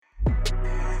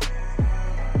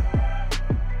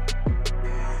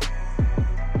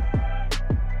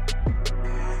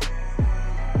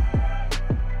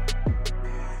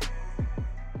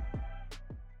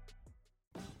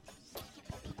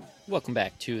Welcome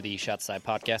back to the Shot Side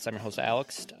Podcast. I'm your host,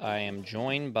 Alex. I am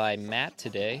joined by Matt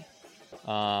today.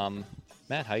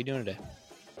 Matt, how you doing today?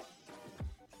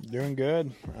 Doing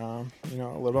good. A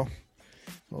little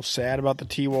sad about the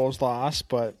T-Wolves loss,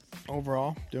 but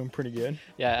overall, doing pretty good.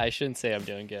 Yeah, I shouldn't say I'm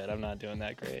doing good. I'm not doing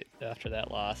that great after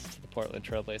that loss to the Portland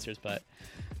Trailblazers, but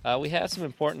we have some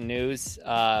important news in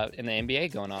the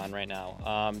NBA going on right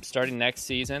now. Starting next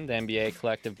season, the NBA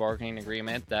collective bargaining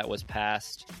agreement that was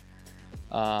passed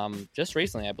just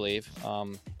recently, I believe.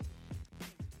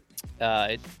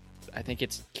 I think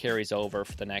it carries over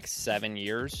for the next 7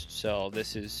 years. So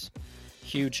this is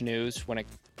huge news when it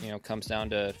comes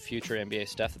down to future NBA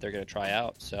stuff that they're going to try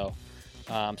out. So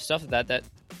stuff that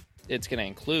it's going to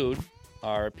include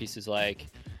are pieces like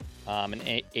an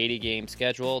 80-game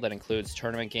schedule that includes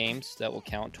tournament games that will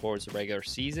count towards the regular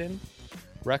season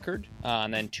record,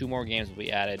 and then 2 more games will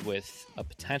be added with a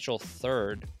potential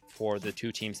third for the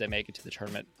 2 teams that make it to the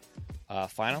tournament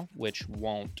final, which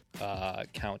won't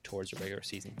count towards the regular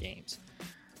season games.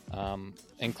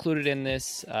 Included in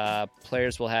this,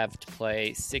 players will have to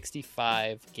play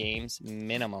 65 games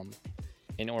minimum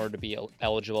in order to be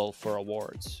eligible for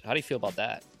awards. How do you feel about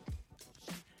that?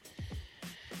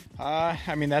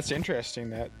 That's interesting.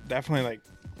 That definitely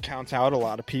counts out a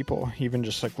lot of people. Even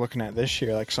just looking at this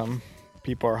year, some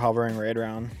people are hovering right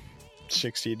around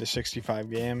 60 to 65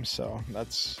 games. So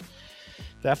that's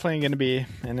definitely going to be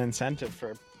an incentive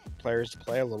for players to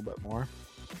play a little bit more.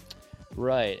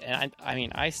 Right. And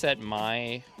I set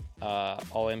my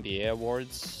All-NBA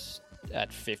awards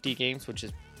at 50 games, which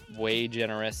is way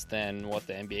generous than what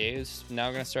the NBA is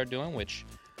now going to start doing, which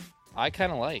I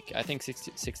kind of like. I think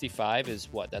 65 is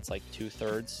that's like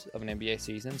 2/3 of an NBA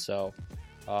season. So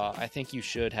I think you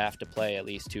should have to play at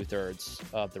least 2/3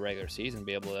 of the regular season to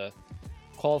be able to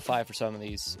qualify for some of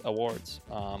these awards.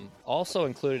 Also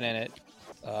included in it,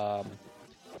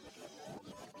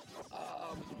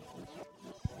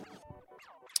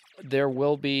 there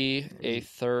will be a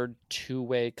third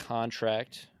 2-way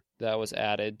contract that was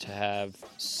added to have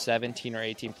 17 or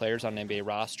 18 players on an NBA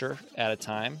roster at a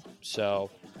time. So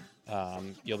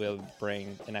you'll be able to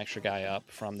bring an extra guy up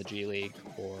from the G League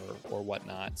or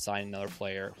whatnot, sign another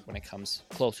player when it comes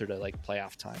closer to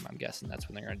playoff time. I'm guessing that's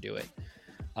when they're going to do it.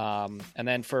 And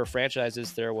then for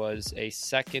franchises, there was a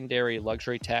secondary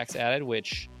luxury tax added,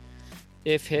 which,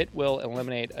 if hit, will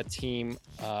eliminate a team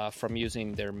from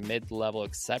using their mid-level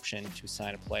exception to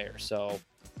sign a player. So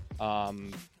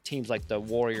teams like the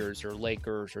Warriors or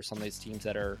Lakers or some of these teams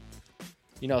that are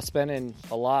spending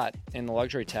a lot in the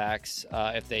luxury tax,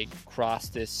 if they cross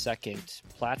this second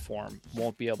platform,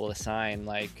 won't be able to sign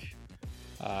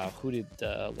who did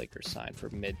the Lakers sign for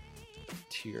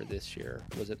mid-tier this year?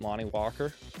 Was it Lonnie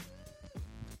Walker?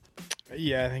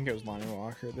 Yeah, I think it was Lonnie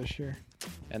Walker this year.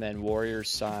 And then Warriors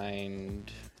signed...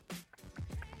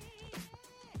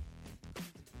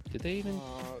 Did they even...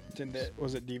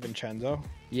 was it DiVincenzo?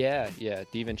 Yeah,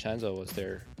 DiVincenzo was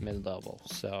their mid-level.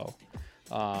 So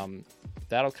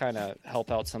that'll kind of help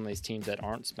out some of these teams that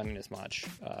aren't spending as much.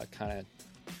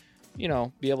 Be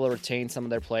able to retain some of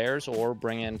their players or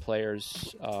bring in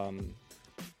players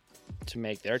to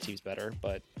make their teams better,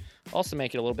 but also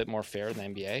make it a little bit more fair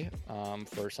than the NBA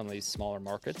for some of these smaller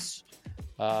markets.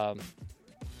 The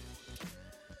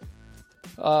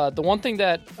one thing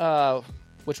that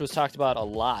which was talked about a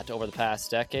lot over the past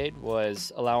decade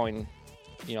was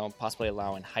possibly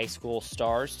allowing high school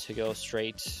stars to go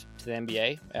straight to the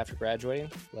NBA after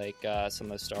graduating. Some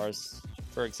of the stars,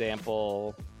 for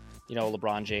example,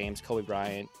 LeBron James, Kobe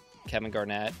Bryant, Kevin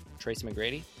Garnett, Tracy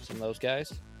McGrady, some of those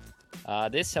guys.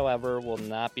 This, however, will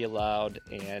not be allowed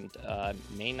and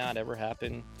may not ever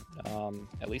happen,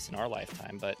 at least in our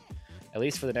lifetime. But at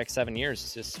least for the next 7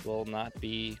 years, this will not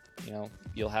be,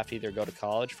 you'll have to either go to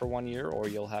college for 1 year or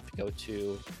you'll have to go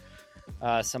to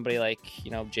somebody like,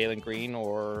 Jalen Green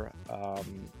or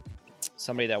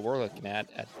somebody that we're looking at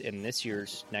in this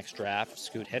year's next draft,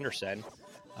 Scoot Henderson.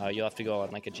 You'll have to go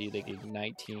on a G League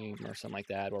Ignite team or something like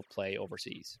that or play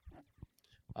overseas.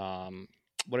 What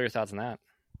are your thoughts on that?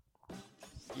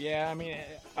 Yeah,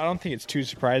 I don't think it's too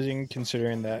surprising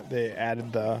considering that they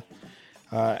added the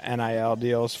NIL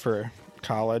deals for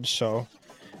college. So,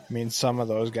 some of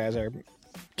those guys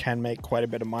can make quite a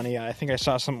bit of money. I think I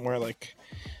saw something where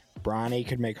Bronny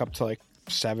could make up to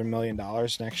 $7 million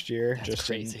next year. That's just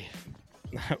crazy.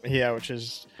 Yeah, which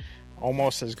is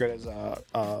almost as good as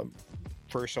a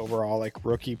first overall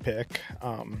rookie pick.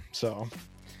 So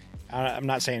I'm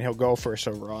not saying he'll go first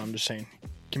overall. I'm just saying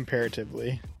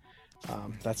comparatively.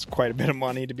 That's quite a bit of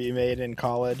money to be made in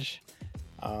college.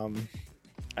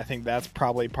 I think that's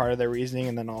probably part of their reasoning.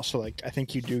 And then also, I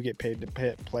think you do get paid to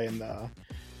play in the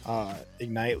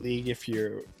Ignite League if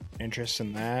you're interested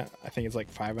in that. I think it's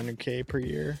like $500K per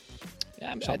year.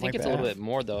 Yeah, I think it's a little bit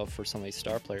more though for some of these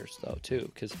star players though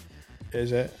too, because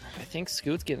is it? I think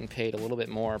Scoot's getting paid a little bit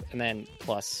more, and then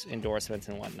plus endorsements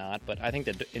and whatnot. But I think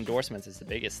the endorsements is the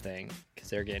biggest thing because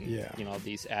they're getting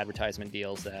these advertisement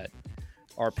deals that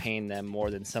are paying them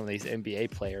more than some of these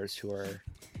NBA players who are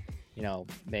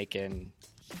making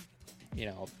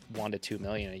 $1 to $2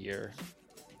 million a year.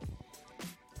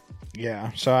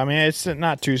 Yeah, so I mean it's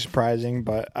not too surprising,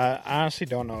 but I honestly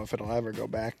don't know if it'll ever go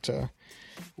back to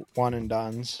one and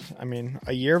dones. I mean,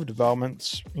 a year of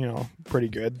development's pretty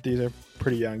good. These are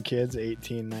pretty young kids,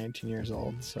 18, 19 years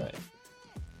old. So. Right.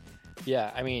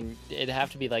 Yeah, I mean, it'd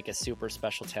have to be like a super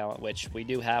special talent, which we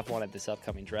do have one at this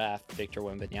upcoming draft, Victor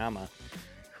Wembanyama,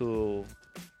 who,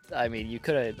 I mean, you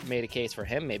could have made a case for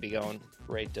him maybe going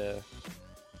right to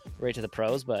the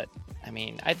pros, but I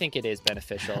mean, I think it is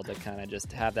beneficial to kind of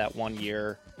just have that 1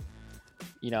 year,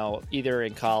 either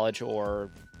in college or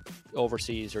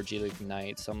overseas or G League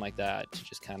Ignite, something like that, to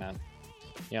just kind of,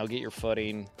 get your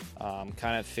footing,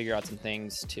 kind of figure out some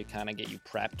things to kind of get you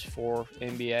prepped for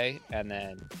NBA, and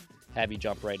then have you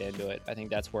jump right into it. I think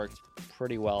that's worked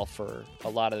pretty well for a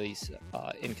lot of these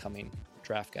incoming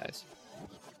draft guys.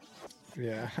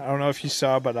 Yeah, I don't know if you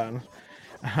saw, but on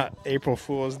April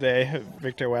Fool's Day,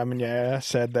 Victor Wembanyama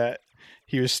said that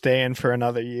he was staying for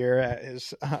another year at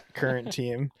his current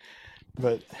team,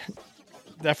 but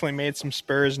definitely made some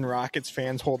Spurs and Rockets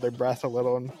fans hold their breath a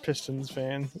little, and Pistons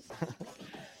fans.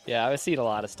 Yeah, I was seeing a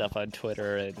lot of stuff on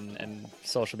Twitter and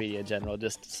social media in general,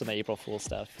 just some April Fool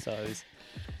stuff. So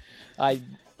I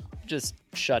just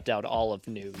shut down all of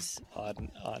news on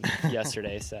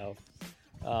yesterday. So,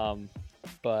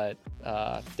 but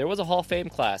there was a Hall of Fame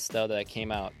class though that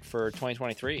came out for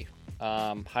 2023,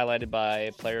 highlighted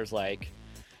by players like,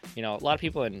 a lot of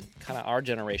people in kind of our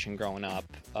generation growing up,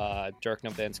 Dirk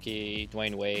Nowitzki,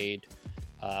 Dwayne Wade,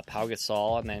 Pau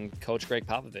Gasol, and then Coach Greg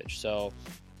Popovich. So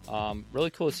really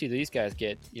cool to see these guys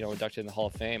get, inducted in the Hall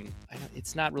of Fame.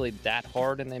 It's not really that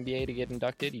hard in the NBA to get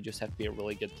inducted. You just have to be a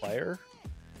really good player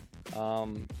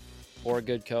or a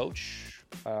good coach.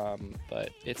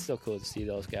 But it's still cool to see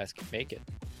those guys can make it.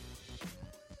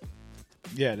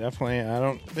 Yeah, definitely. I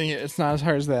don't think it's not as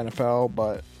hard as the NFL,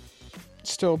 but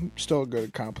still a good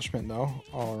accomplishment though,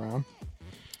 all around.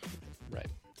 Right.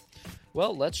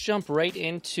 Well, let's jump right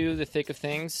into the thick of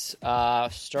things.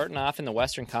 Starting off in the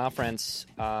Western Conference,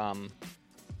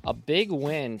 a big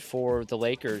win for the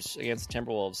Lakers against the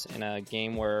Timberwolves in a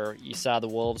game where you saw the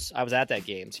Wolves. I was at that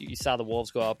game. So you saw the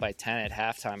Wolves go up by 10 at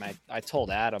halftime. I told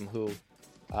Adam, who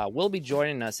will be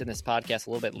joining us in this podcast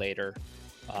a little bit later,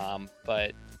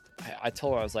 but I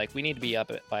told him, I was like, we need to be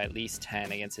up by at least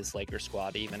 10 against this Lakers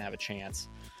squad to even have a chance.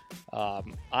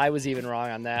 I was even wrong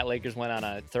on that. Lakers went on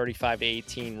a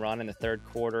 35-18 run in the third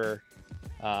quarter,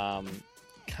 kind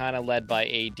of led by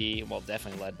AD. Well,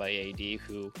 definitely led by AD,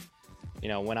 who,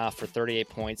 went off for 38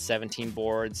 points, 17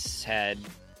 boards, had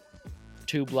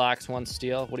 2 blocks, 1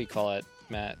 steal. What do you call it,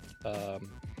 Matt?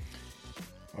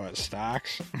 What,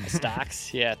 stocks?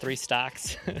 Stocks, yeah, 3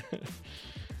 stocks.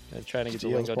 Trying to get Steals, the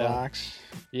lingo blocks.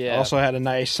 down. Yeah. Also had a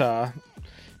nice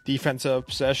defensive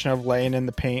possession of laying in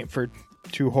the paint for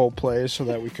 2 whole plays so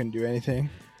that we couldn't do anything.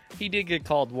 He did get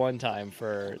called one time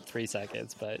for 3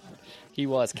 seconds, but he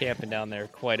was camping down there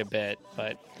quite a bit.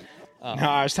 But no,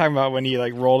 I was talking about when he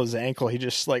rolled his ankle. He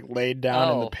just laid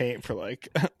down in the paint for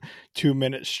 2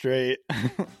 minutes straight.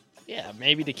 Yeah,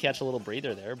 maybe to catch a little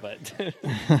breather there, but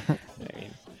I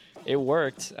mean, it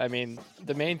worked. I mean,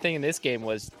 the main thing in this game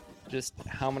was just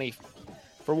how many.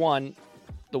 For one,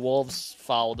 the Wolves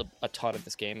fouled a ton in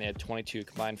this game. They had 22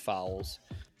 combined fouls.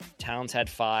 Towns had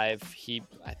 5.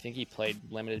 I think he played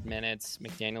limited minutes.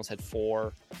 McDaniels had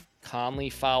 4. Conley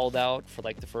fouled out for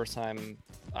the first time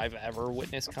I've ever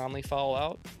witnessed Conley foul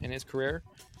out in his career.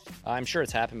 I'm sure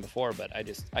it's happened before, but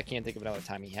I can't think of another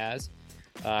time he has.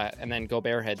 And then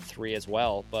Gobert had 3 as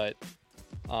well. But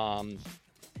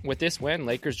with this win,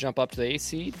 Lakers jump up to the 8th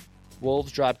seed.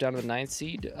 Wolves drop down to the 9th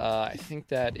seed. I think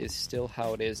that is still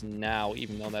how it is now,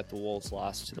 even though that the Wolves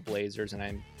lost to the Blazers. And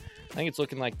I think it's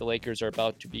looking like the Lakers are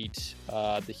about to beat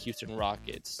the Houston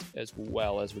Rockets as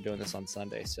well, as we're doing this on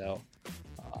Sunday. So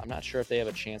I'm not sure if they have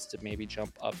a chance to maybe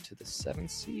jump up to the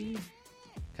 7th seed.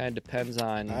 Kind of depends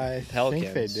on the Pelicans.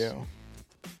 I think they do.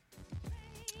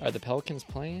 Are the Pelicans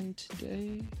playing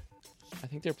today? I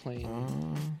think they're playing.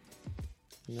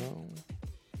 No.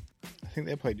 I think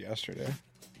they played yesterday.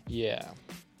 Yeah.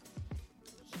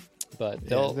 But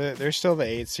they're still the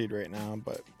 8th seed right now,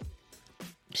 but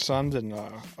Suns and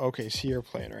OKC are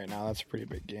playing right now. That's a pretty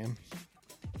big game.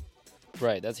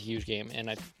 Right, that's a huge game. And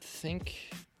I think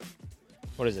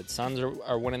what is it? Suns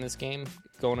are winning this game,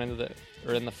 going into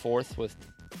in the fourth with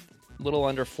a little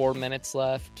under 4 minutes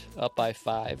left, up by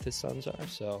 5. The Suns are,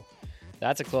 so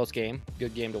that's a close game.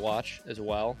 Good game to watch as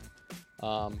well.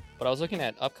 But I was looking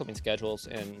at upcoming schedules,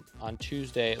 and on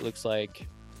Tuesday it looks like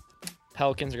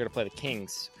Pelicans are going to play the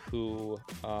Kings, who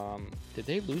did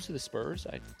they lose to the Spurs?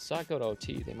 I saw it go to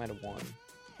OT. They might have won.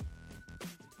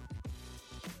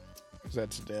 Is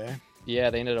that today? Yeah,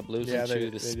 they ended up losing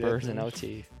to the Spurs in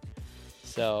OT.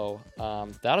 So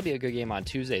that'll be a good game on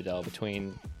Tuesday, though,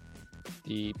 between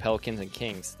the Pelicans and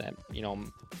Kings. That,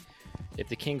 if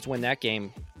the Kings win that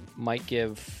game, might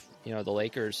give the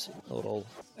Lakers a little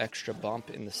extra bump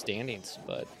in the standings.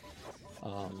 But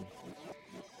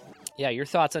yeah, your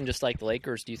thoughts on just like the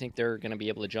Lakers? Do you think they're going to be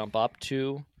able to jump up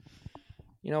to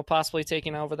possibly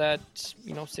taking over that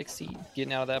 6th seed,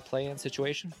 getting out of that play-in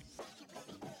situation?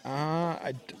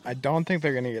 I don't think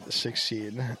they're going to get the 6th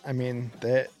seed. I mean,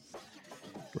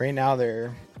 right now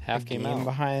they're half game out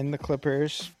behind the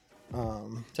Clippers.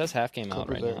 It says half game out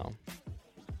right now.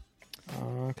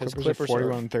 Clippers are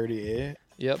 41-38.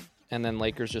 Yep, and then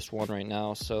Lakers just won right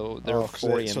now, so they're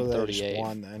 40 and 38. Just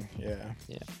won then, yeah.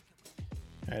 Yeah.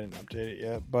 I didn't update it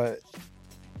yet, but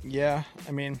yeah,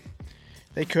 I mean,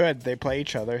 they could. They play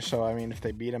each other, so I mean, if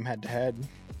they beat them head to head,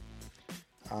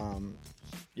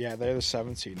 yeah, they're the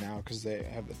 7th seed now because they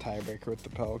have the tiebreaker with the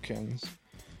Pelicans.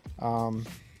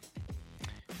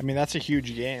 I mean, that's a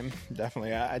huge game,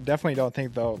 definitely. I definitely don't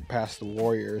think they'll pass the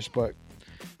Warriors, but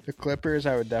the Clippers,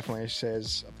 I would definitely say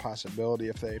is a possibility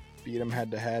if they beat them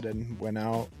head to head and win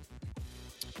out.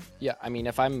 Yeah, I mean,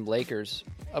 if I'm Lakers,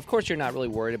 of course you're not really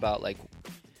worried about like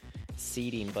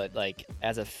seeding, but like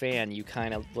as a fan, you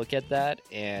kind of look at that,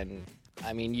 and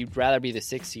I mean, you'd rather be the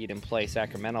 6th seed and play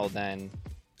Sacramento than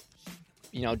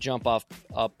jump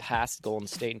up past Golden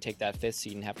State and take that 5th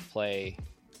seed and have to play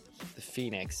the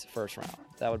Phoenix first round.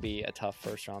 That would be a tough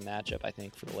first round matchup, I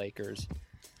think, for the Lakers.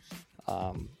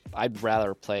 I'd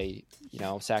rather play,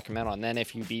 Sacramento, and then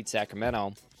if you beat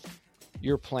Sacramento,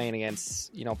 you're playing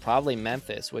against, probably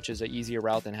Memphis, which is an easier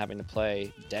route than having to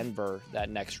play Denver that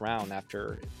next round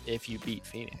if you beat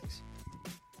Phoenix.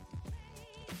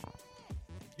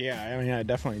 Yeah, I mean, I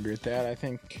definitely agree with that. I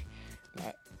think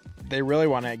they really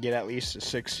want to get at least a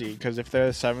 6th seed because if they're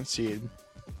the 7th seed,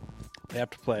 they have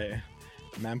to play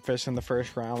Memphis in the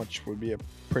first round, which would be a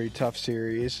pretty tough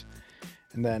series.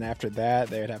 And then after that,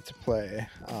 they would have to play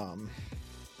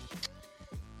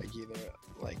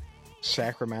either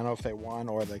Sacramento if they won,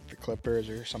 or like the Clippers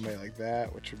or somebody like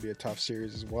that, which would be a tough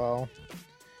series as well.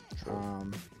 Sure.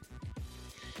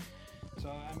 So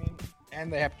I mean,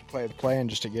 and they have to play the play-in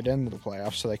just to get into the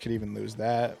playoffs, so they could even lose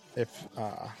that if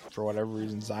for whatever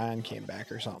reason Zion came back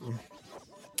or something.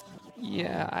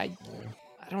 Yeah, I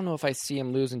don't know if I see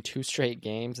him losing 2 straight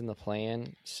games in the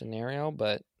play-in scenario,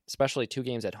 but especially 2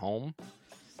 games at home.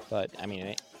 But I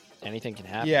mean, anything can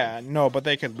happen. Yeah, no, but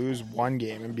they could lose 1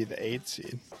 game and be the 8th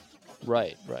seed.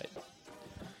 Right.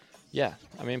 Yeah,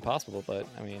 I mean, possible, but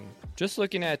I mean, just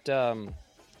looking at some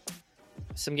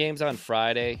games on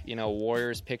Friday,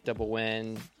 Warriors picked up a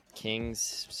win,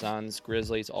 Kings, Suns,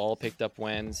 Grizzlies all picked up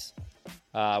wins.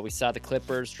 We saw the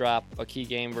Clippers drop a key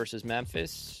game versus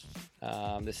Memphis.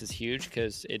 This is huge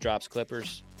because it drops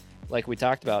Clippers, like we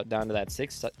talked about, down to that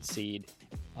 6th seed.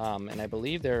 And I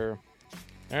believe they're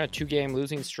on a 2-game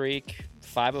losing streak,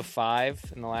 5 of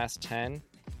 5 in the last 10.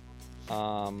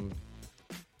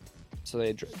 So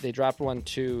they dropped one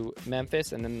to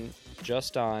Memphis, and then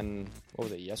just on, what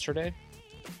was it, yesterday?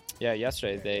 Yeah,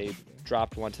 yesterday they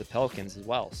dropped one to the Pelicans as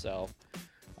well. So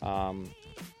do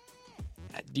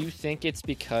you think it's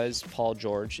because Paul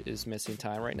George is missing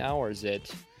time right now, or is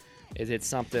it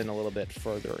something a little bit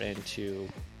further into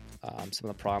some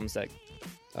of the problems that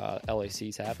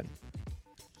LAC's having?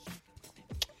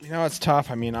 It's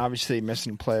tough. I mean, obviously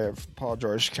missing play of Paul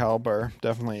George caliber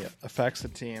definitely affects the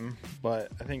team,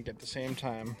 but I think at the same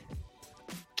time,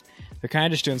 they're kind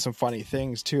of just doing some funny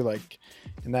things too. Like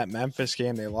in that Memphis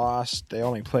game they lost, they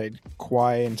only played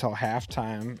Kawhi until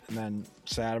halftime and then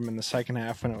sat him in the second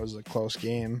half when it was a close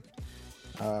game,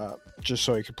 just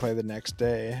so he could play the next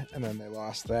day, and then they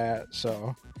lost that.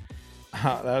 So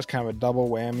that was kind of a double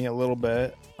whammy a little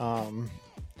bit. I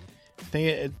think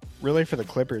it really for the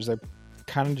Clippers, they're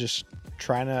kind of just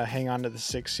trying to hang on to the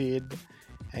 6th seed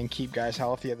and keep guys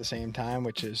healthy at the same time,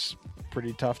 which is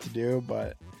pretty tough to do,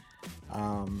 but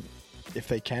if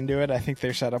they can do it, I think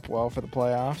they're set up well for the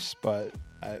playoffs. But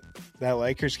that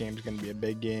Lakers game is going to be a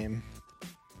big game.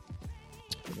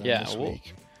 Yeah,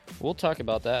 we'll talk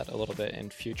about that a little bit in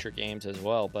future games as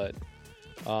well. But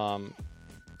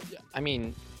I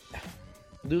mean,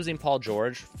 losing Paul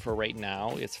George for right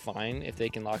now is fine if they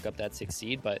can lock up that 6th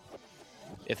seed, but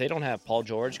if they don't have Paul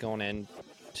George going in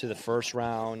to the first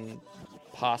round,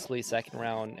 possibly second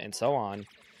round, and so on,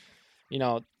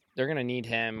 they're going to need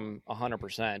him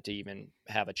 100% to even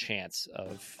have a chance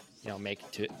of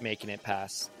making it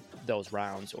past those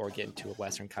rounds or getting to a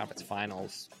Western Conference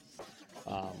Finals.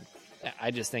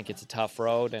 I just think it's a tough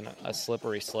road and a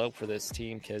slippery slope for this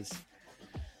team because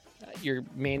you're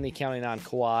mainly counting on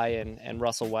Kawhi and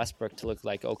Russell Westbrook to look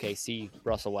like OKC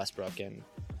Russell Westbrook, and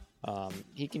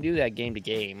he can do that game to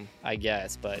game, I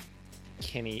guess, but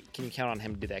can you count on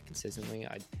him to do that consistently?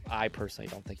 I personally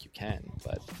don't think you can,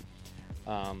 but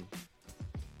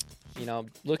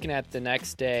looking at the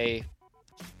next day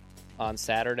on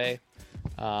Saturday,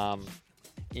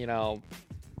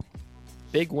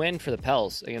 big win for the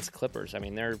Pels against the Clippers. I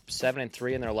mean, they're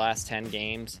 7-3 in their last 10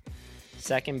 games,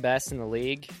 second best in the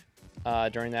league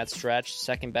during that stretch,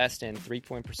 second best in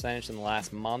 3-point percentage in the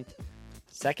last month,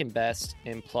 second best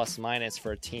in plus minus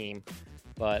for a team.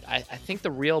 But I think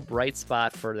the real bright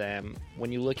spot for them,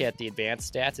 when you look at the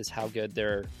advanced stats, is how good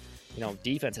their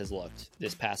defense has looked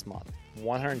this past month.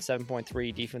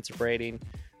 107.3 defensive rating,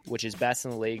 which is best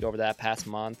in the league over that past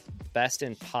month. Best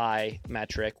in PI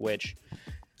metric, which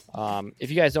if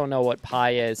you guys don't know what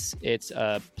PI is, it's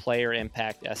a player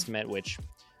impact estimate, which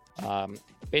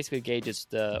basically gauges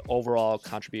the overall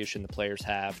contribution the players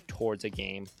have towards a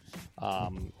game.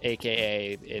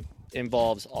 AKA, it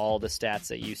involves all the stats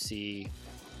that you see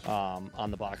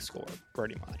on the box score,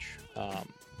 pretty much.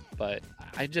 But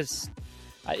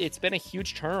it's been a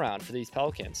huge turnaround for these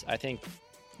Pelicans. I think,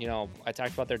 I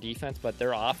talked about their defense, but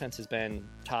their offense has been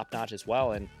top notch as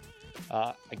well. And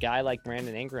a guy like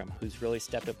Brandon Ingram, who's really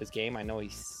stepped up his game. I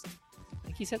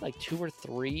think he's had like 2 or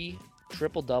 3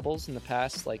 triple doubles in the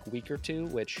past week or two,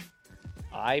 which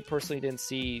I personally didn't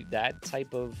see that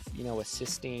type of,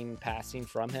 assisting passing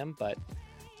from him, but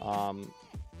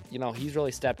he's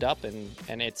really stepped up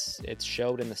and it's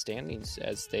showed in the standings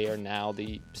as they are now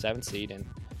the 7th seed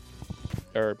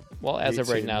as of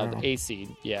right now, the 8th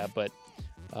seed. Yeah. But,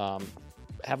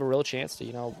 have a real chance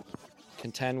to,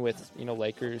 contend with,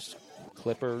 Lakers,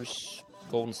 Clippers,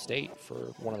 Golden State for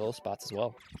one of those spots as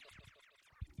well.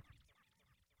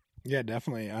 Yeah,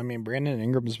 definitely. I mean, Brandon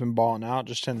Ingram's been balling out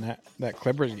just in that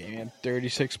Clippers game. He had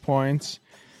 36 points.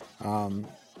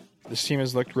 This team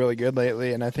has looked really good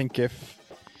lately, and I think if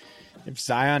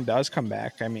Zion does come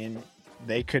back, I mean,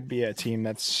 they could be a team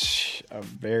that's a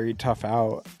very tough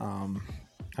out.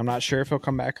 I'm not sure if he'll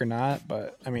come back or not,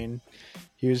 but, I mean,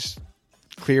 he was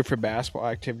cleared for basketball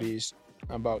activities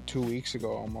about 2 weeks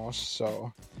ago almost,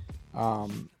 so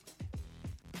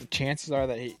the chances are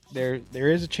that there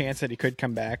is a chance that he could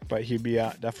come back, but he'd be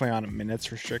definitely on a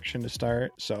minutes restriction to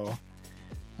start. So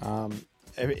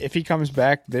if he comes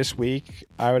back this week,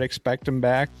 I would expect him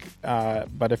back,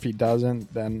 but if he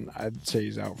doesn't, then I'd say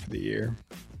he's out for the year.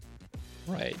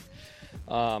 Right.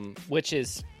 Which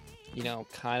is,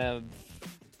 kind of,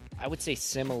 I would say,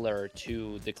 similar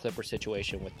to the Clipper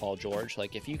situation with Paul George.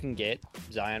 Like, if you can get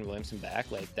Zion Williamson back,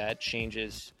 that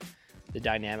changes the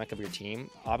dynamic of your team.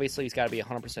 Obviously, he's got to be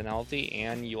 100% healthy,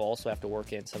 and you also have to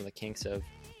work in some of the kinks of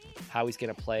how he's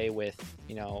going to play with,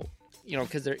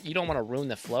 because you don't want to ruin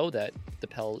the flow that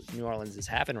New Orleans is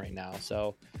having right now.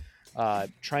 So,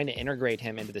 trying to integrate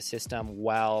him into the system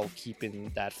while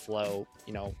keeping that flow,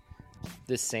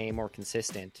 the same or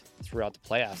consistent throughout the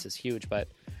playoffs is huge. But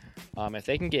if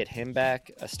they can get him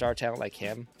back, a star talent like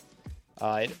him,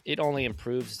 it only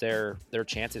improves their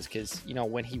chances because,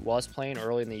 when he was playing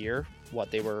early in the year,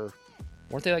 weren't they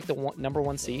like the number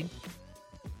 1 seed?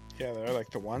 Yeah, they're like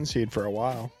the 1 seed for a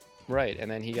while. Right, and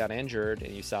then he got injured,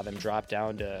 and you saw them drop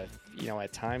down to,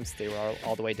 at times they were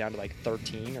all the way down to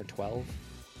 13 or 12.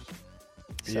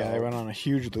 So, yeah, they went on a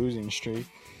huge losing streak.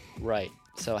 Right,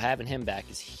 so having him back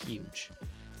is huge.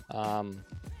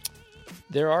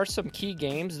 There are some key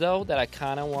games, though, that I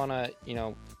kind of want to,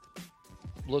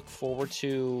 look forward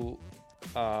to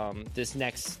this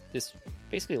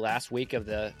basically last week of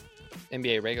the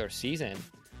NBA regular season.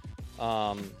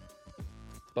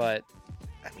 But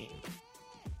I mean,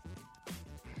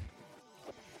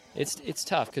 it's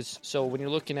tough because when you're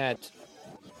looking at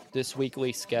this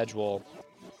weekly schedule,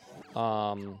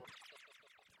 I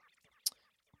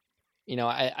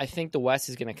think the West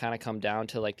is going to kind of come down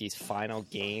to these final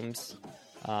games.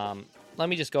 Let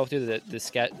me just go through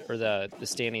the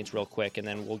standings real quick, and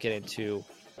then we'll get into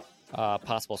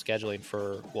possible scheduling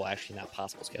for, well, actually not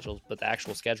possible schedules, but the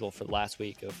actual schedule for the last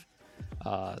week of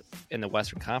in the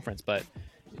Western Conference. But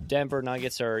Denver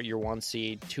Nuggets are your 1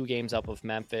 seed, 2 games up of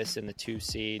Memphis in the 2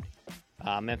 seed.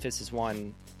 Memphis has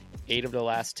won 8 of the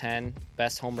last 10.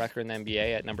 Best home record in the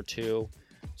NBA at number 2.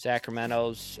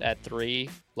 Sacramento's at 3.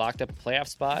 Locked up a playoff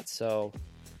spot, so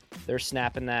they're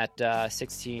snapping that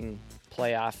 16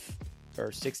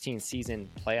 season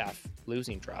playoff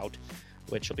losing drought,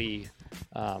 which will be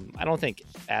I don't think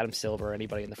Adam Silver or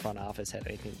anybody in the front office had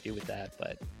anything to do with that,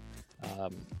 but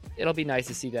it'll be nice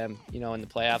to see them, in the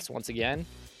playoffs once again.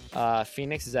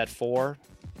 Phoenix is at 4.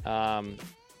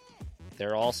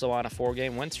 They're also on a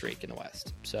 4-game win streak in the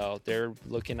West, so they're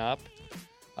looking up.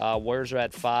 Warriors are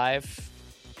at 5.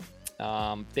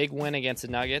 Big win against the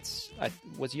Nuggets.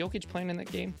 Was Jokic playing in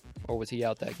that game, or was he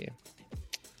out that game?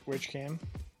 Which game?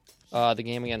 The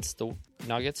game against the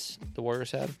Nuggets the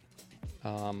Warriors had.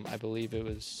 I believe it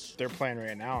was... They're playing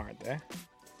right now, aren't they?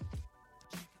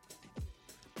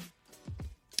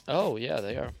 Oh, yeah,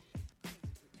 they are.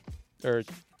 Yeah,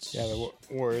 the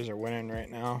Warriors are winning right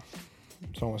now.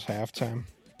 It's almost halftime.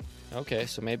 Okay,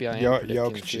 so maybe I am predicting the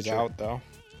Jokic is future. out, though.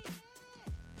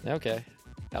 Okay.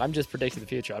 I'm just predicting the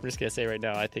future. I'm just going to say right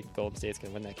now, I think Golden State's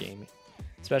going to win that game,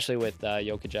 especially with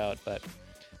Jokic out. But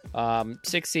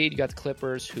 6th seed, you got the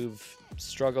Clippers, who've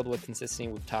struggled with consistency.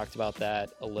 We've talked about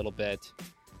that a little bit.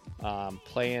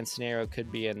 Play-in scenario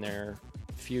could be in their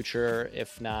future.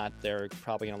 If not, they're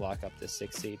probably going to lock up this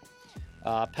 6th seed.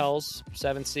 Pels,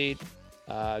 7th seed.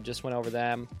 Just went over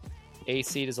them. 8th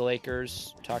seed is the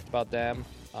Lakers. Talked about them.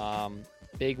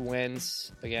 Big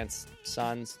wins against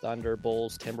Suns, Thunder,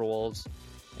 Bulls, Timberwolves,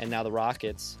 and now the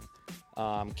Rockets.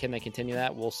 Can they continue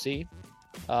that? We'll see.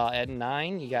 At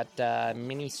 9, you got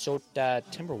Minnesota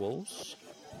Timberwolves.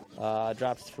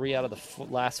 Dropped 3 out of the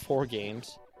last 4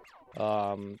 games.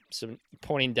 So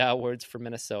pointing downwards for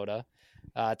Minnesota.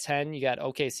 10, you got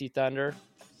OKC Thunder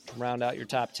to round out your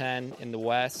top 10 in the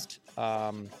West.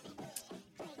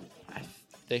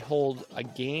 They hold a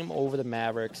game over the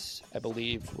Mavericks, I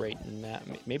believe, right now.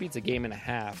 Maybe it's a game and a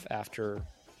half after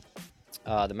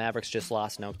the Mavericks just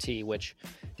lost in OT, which,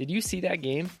 did you see that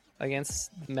game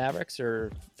against the Mavericks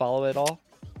or follow it at all?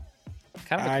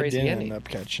 Kind of a crazy ending. I didn't end up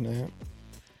catching it.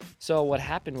 So what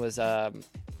happened was, I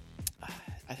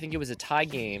think it was a tie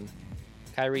game.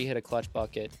 Kyrie hit a clutch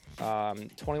bucket.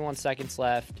 21 seconds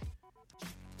left.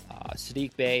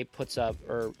 Sadiq Bey puts up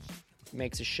or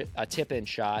makes a tip-in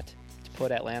shot to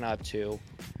put Atlanta up 2.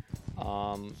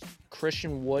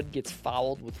 Christian Wood gets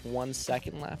fouled with 1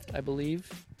 second left, I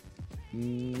believe.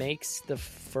 Makes the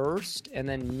first and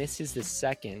then misses the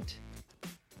second.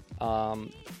 I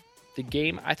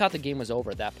thought the game was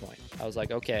over at that point. I was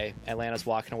like, okay, Atlanta's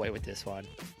walking away with this one.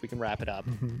 We can wrap it up.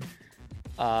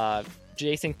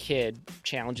 Jason Kidd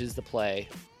challenges the play,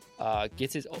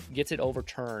 gets it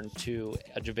overturned to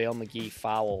a JaVale McGee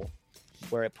foul,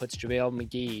 where it puts JaVale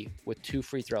McGee with 2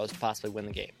 free throws to possibly win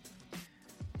the game.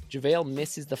 JaVale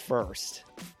misses the first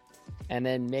and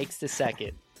then makes the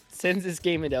second. Sends this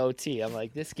game into OT. I'm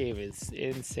like, this game is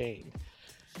insane.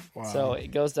 Wow. So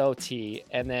it goes to OT,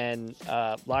 and then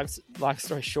long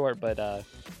story short, but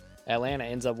Atlanta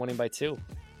ends up winning by 2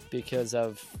 because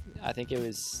of, I think it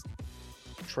was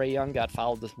Trae Young got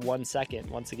fouled with 1 second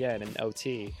once again in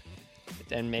OT,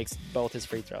 and makes both his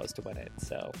free throws to win it.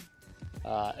 So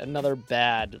another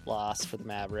bad loss for the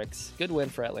Mavericks. Good win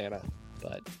for Atlanta,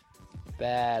 but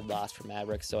bad loss for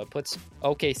Mavericks. So it puts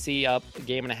OKC up a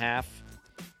game and a half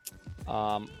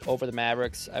over the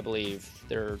Mavericks. I believe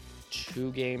they're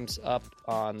 2 games up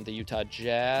on the Utah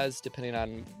Jazz, depending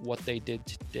on what they did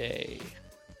today.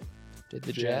 Did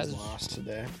the Jazz lost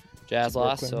today? Jazz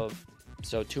lost, so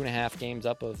 2.5 games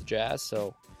up of the Jazz.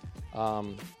 So,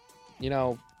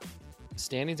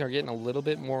 standings are getting a little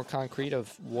bit more concrete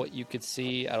of what you could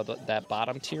see out of that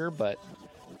bottom tier. But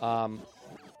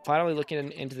finally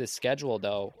looking into the schedule,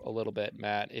 though, a little bit,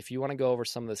 Matt, if you want to go over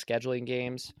some of the scheduling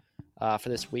games for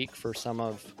this week for some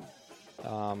of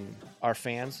our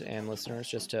fans and listeners,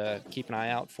 just to keep an eye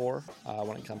out for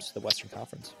when it comes to the Western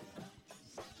Conference.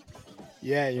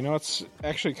 Yeah, it's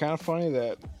actually kind of funny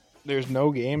that there's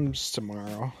no games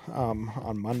tomorrow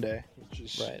on Monday, which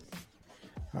is right.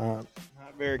 Not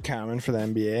very common for the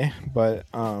NBA, but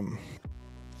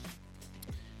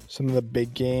some of the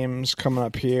big games coming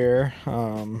up here.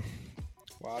 Well,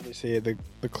 obviously the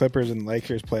Clippers and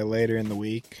Lakers play later in the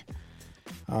week.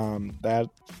 That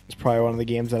is probably one of the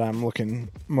games that I'm looking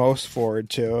most forward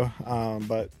to.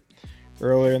 But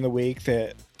earlier in the week,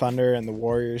 the Thunder and the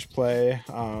Warriors play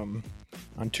on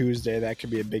Tuesday. That could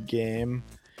be a big game.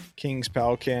 Kings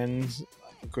Pelicans,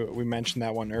 I think we mentioned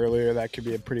that one earlier. That could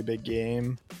be a pretty big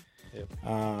game.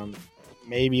 Yep.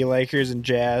 Maybe Lakers and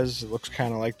Jazz. It looks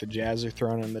kind of like the Jazz are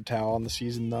throwing in the towel on the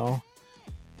season, though.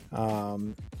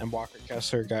 And Walker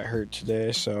Kessler got hurt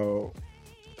today, so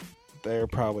they're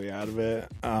probably out of it.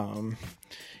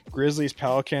 Grizzlies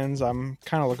Pelicans. I'm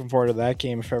kind of looking forward to that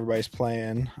game if everybody's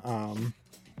playing.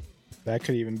 That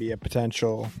could even be a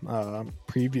potential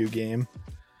preview game,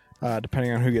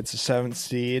 depending on who gets the 7th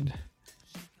seed.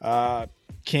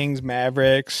 Kings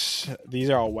Mavericks. These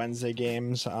are all Wednesday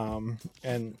games.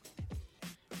 And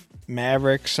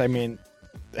Mavericks, I mean,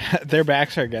 their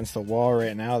backs are against the wall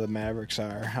right now. The Mavericks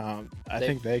are. I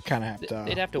think they kind of have to.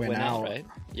 They'd have to win out, right?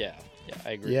 Yeah,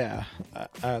 I agree. Yeah,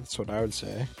 that's what I would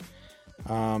say.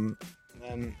 And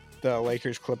the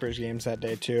Lakers Clippers games that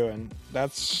day too, and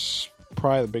that's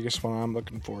probably the biggest one I'm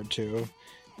looking forward to.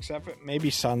 Except for maybe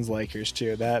Suns Lakers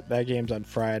too. That game's on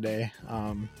Friday.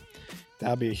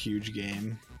 That'll be a huge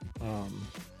game.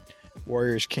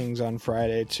 Warriors Kings on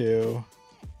Friday too.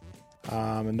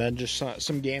 And then just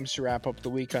some games to wrap up the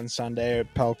week on Sunday.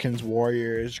 Pelicans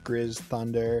Warriors, Grizz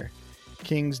Thunder,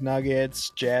 Kings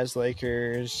Nuggets, Jazz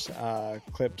Lakers,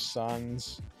 Clips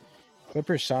Suns.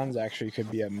 Clippers Suns actually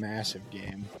could be a massive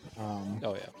game.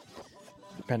 Oh yeah.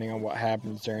 Depending on what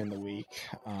happens during the week.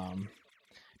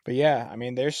 But yeah, I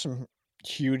mean, there's some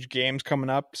huge games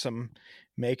coming up, some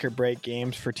make or break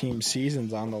games for team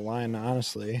seasons on the line,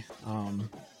 honestly.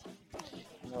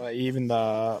 Even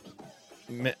the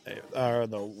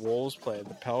Wolves play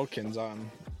the Pelicans on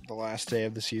the last day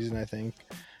of the season, I think.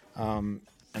 And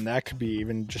that could be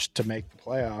even just to make the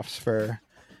playoffs for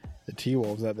the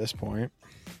T-Wolves at this point.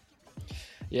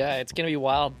 Yeah, it's going to be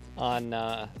wild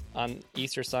on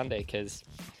Easter Sunday because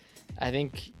I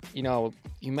think,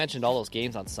 you mentioned all those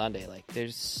games on Sunday. Like,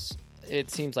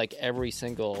 it seems like every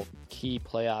single key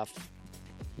playoff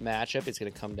matchup is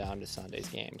going to come down to Sunday's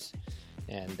games.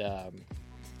 And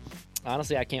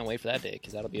honestly, I can't wait for that day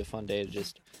because that'll be a fun day to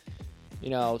just,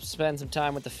 spend some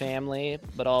time with the family,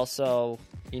 but also,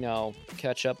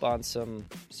 catch up on some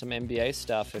NBA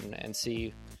stuff and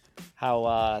see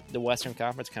how the Western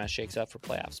Conference kind of shakes up for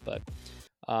playoffs. But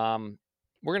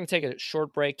we're going to take a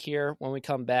short break here. When we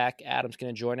come back, Adam's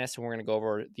going to join us, and we're going to go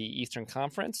over the Eastern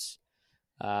Conference.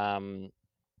 And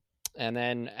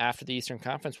then after the Eastern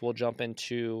Conference, we'll jump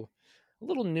into a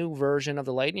little new version of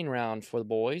the lightning round for the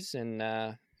boys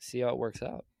and see how it works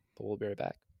out. But we'll be right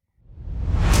back.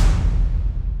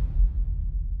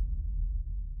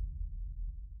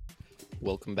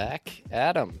 Welcome back,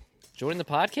 Adam. Joining the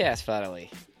podcast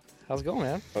finally. How's it going,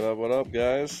 man? What up,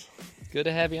 guys? Good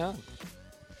to have you on.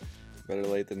 Better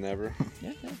late than never.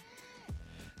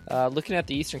 Yeah. Looking at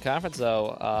the Eastern Conference,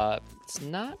 though, it's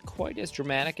not quite as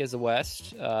dramatic as the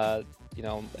West, as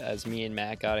me and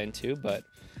Matt got into, but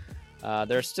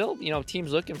there's still,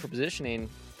 teams looking for positioning.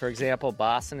 For example,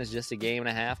 Boston is just a game and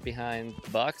a half behind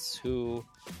Bucks, who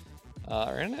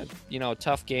are in a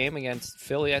tough game against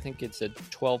Philly. I think it's a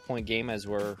 12-point game as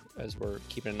we're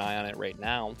keeping an eye on it right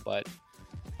now, but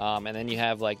and then you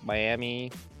have like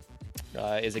Miami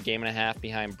is a game and a half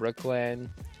behind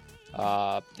Brooklyn.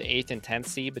 The 8th and 10th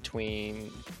seed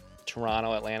between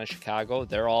Toronto, Atlanta, Chicago,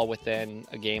 they're all within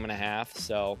a game and a half.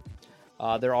 So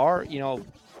there are,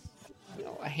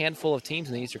 a handful of teams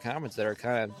in the Eastern Conference that are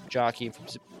kind of jockeying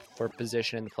for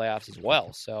position in the playoffs as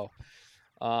well. So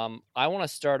I want to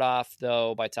start off,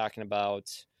 though, by talking about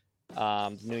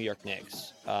the New York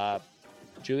Knicks.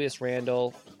 Julius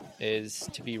Randle is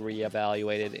to be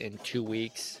reevaluated in 2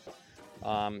 weeks.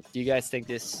 Do you guys think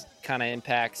this kind of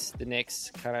impacts the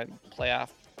Knicks kind of playoff,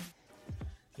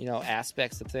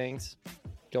 aspects of things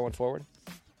going forward?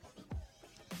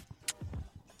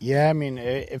 Yeah, I mean,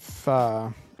 if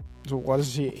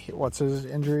what's his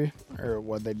injury, or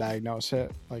what they diagnose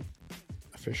it like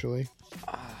officially?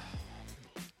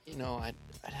 I'd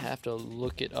have to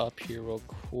look it up here real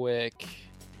quick.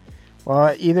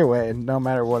 Well, either way, no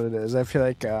matter what it is, I feel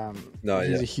like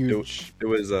he's a huge.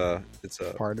 It's a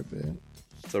part of it.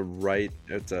 It's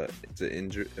an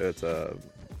injury. It's a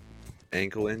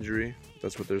ankle injury.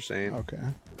 That's what they're saying.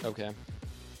 Okay.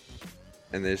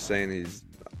 And they're saying he's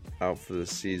out for the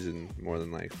season more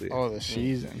than likely. Oh, the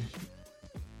season.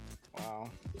 Wow.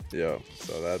 Yeah.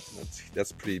 So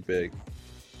that's pretty big.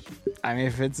 I mean,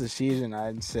 if it's a season,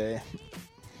 I'd say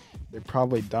they're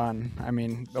probably done. I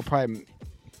mean, they'll probably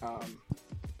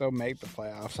they'll make the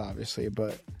playoffs, obviously,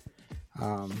 but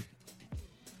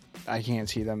I can't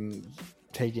see them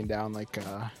taking down like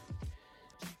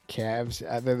Cavs.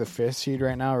 They're the 5th seed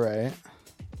right now, right?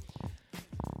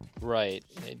 Right.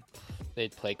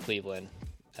 They'd play Cleveland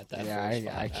at that.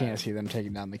 Yeah, I can't see them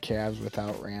taking down the Cavs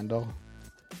without Randle.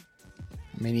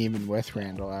 I mean, even with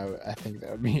Randle, I think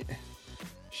that would be a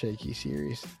shaky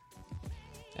series.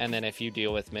 And then if you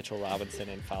deal with Mitchell Robinson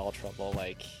in foul trouble,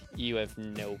 like, you have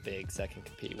no bigs that can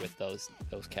compete with those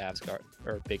Cavs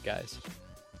big guys.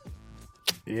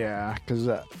 Yeah, because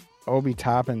Obi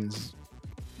Toppin's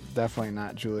definitely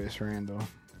not Julius Randle.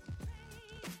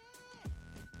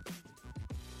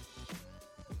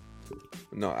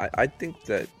 No, I think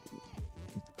that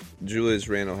Julius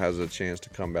Randle has a chance to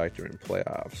come back during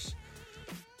playoffs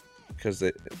because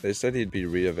they said he'd be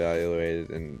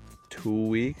reevaluated in 2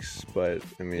 weeks, but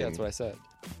I mean, Yeah, that's what I said.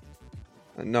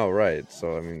 No, right.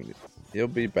 So I mean, he'll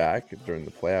be back during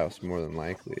the playoffs more than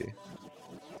likely.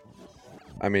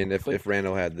 I mean, if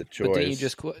Randle had the choice, But didn't you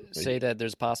just say that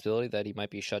there's a possibility that he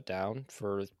might be shut down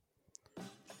for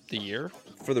the year?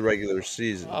 For the regular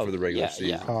season. Oh, for the regular yeah,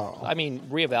 season. Yeah. Oh. I mean,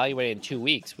 reevaluated in 2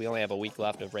 weeks. We only have a week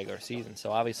left of regular season,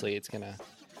 so obviously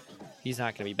he's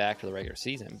not gonna be back for the regular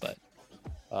season. But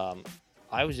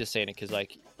I was just saying it because,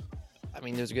 like, I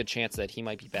mean, there's a good chance that he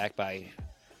might be back by,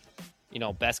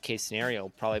 best case scenario,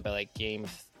 probably by like game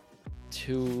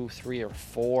 2, 3, or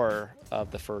 4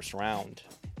 of the first round.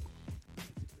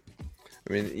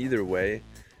 I mean, either way,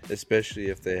 especially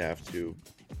if they have to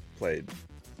play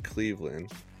Cleveland,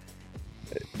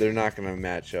 they're not going to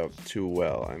match up too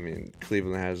well. I mean,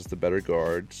 Cleveland has the better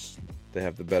guards, they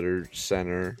have the better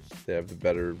center, they have the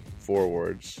better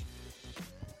forwards,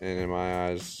 and in my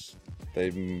eyes,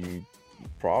 they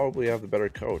probably have the better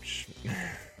coach.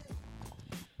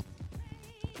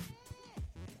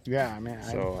 Yeah, I mean,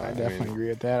 I definitely agree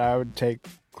with that. I would take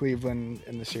Cleveland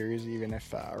in the series even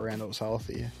if Randle's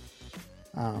healthy.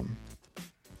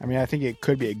 I mean, I think it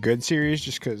could be a good series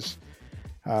just because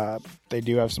they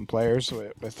do have some players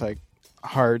with like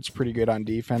Hart's pretty good on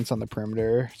defense on the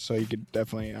perimeter, so he could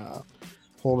definitely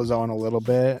hold his own a little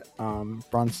bit.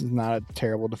 Brunson's not a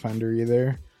terrible defender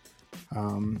either.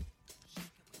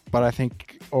 But I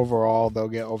think overall they'll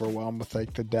get overwhelmed with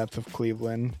like the depth of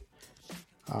Cleveland.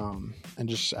 And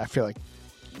just I feel like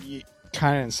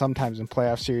kind of sometimes in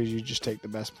playoff series you just take the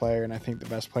best player, and I think the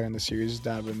best player in the series is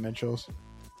Donovan Mitchell,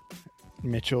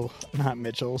 not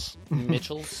Mitchell's.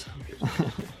 Mitchell's?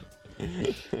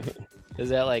 Is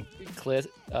that like Chris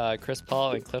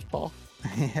Paul and Cliff Paul?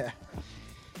 Yeah.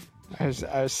 I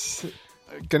was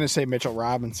gonna say Mitchell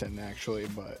Robinson actually,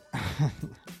 but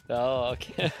Oh,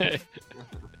 okay.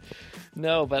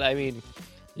 No, but I mean,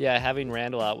 yeah, having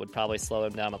Randle out would probably slow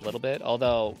him down a little bit.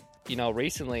 Although,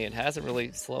 recently it hasn't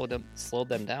really slowed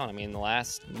them down. I mean, the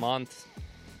last month,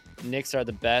 Knicks are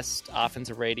the best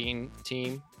offensive rating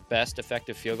team, best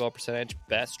effective field goal percentage,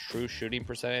 best true shooting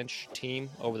percentage team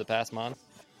over the past month.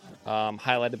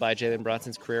 Highlighted by Jalen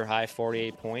Brunson's career high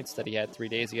 48 points that he had 3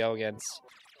 days ago against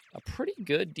a pretty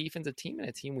good defensive team and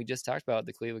a team we just talked about,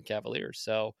 the Cleveland Cavaliers.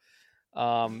 So,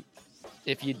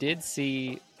 if you did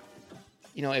see,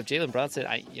 if Jalen Brunson,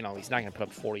 he's not going to put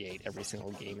up 48 every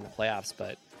single game in the playoffs,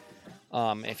 but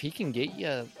if he can get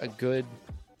you a good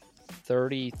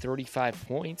 30, 35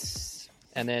 points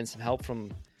and then some help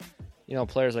from,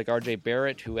 players like RJ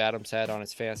Barrett, who Adam's had on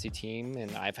his fantasy team,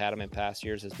 and I've had him in past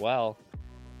years as well,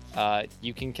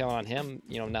 you can count on him,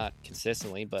 not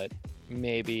consistently, but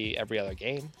maybe every other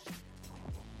game.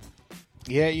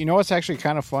 yeah, what's actually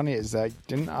kind of funny is that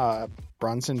didn't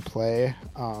Brunson play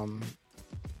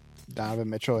Donovan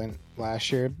Mitchell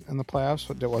last year in the playoffs?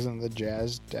 It wasn't the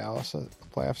Jazz Dallas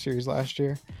playoff series last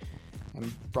year,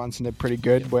 and Brunson did pretty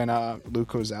good when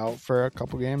Luka was out for a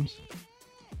couple games.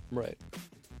 Right.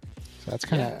 So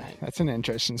that's an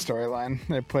interesting storyline.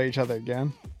 They play each other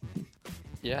again.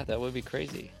 Yeah, that would be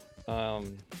crazy. But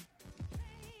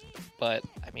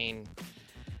I mean,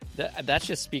 that's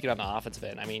just speaking on the offensive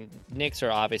end. I mean, Knicks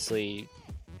are obviously,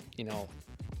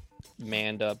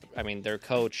 manned up. I mean, their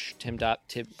coach Tom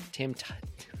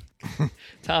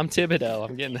Thibodeau.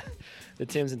 I'm getting the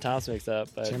Tims and Toms mixed up.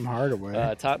 But, Tim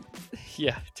Hardaway. Tom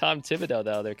Thibodeau,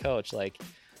 though, their coach, like,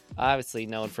 obviously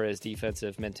known for his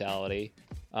defensive mentality.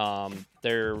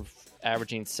 They're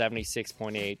averaging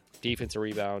 76.8 defensive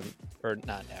rebound, or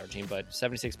not averaging, but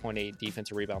 76.8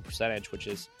 defensive rebound percentage, which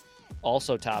is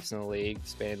also tops in the league,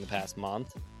 spanning the past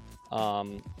month.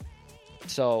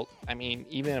 So, I mean,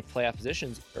 even if playoff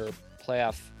positions or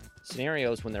playoff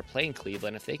scenarios when they're playing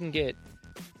Cleveland, if they can get,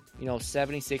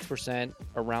 76%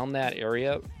 around that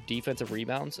area defensive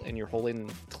rebounds, and you're holding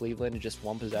Cleveland to just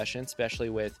one possession, especially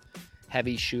with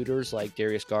heavy shooters like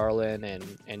Darius Garland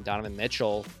and Donovan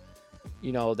Mitchell,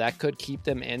 that could keep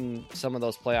them in some of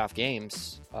those playoff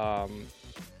games. I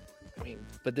mean,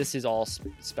 but this is all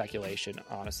speculation,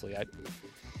 honestly.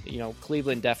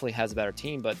 Cleveland definitely has a better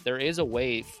team, but there is a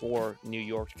way for New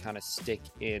York to kind of stick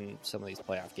in some of these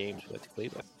playoff games with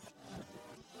Cleveland.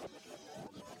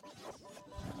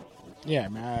 Yeah,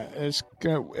 man, it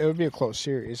would be a close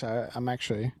series. I'm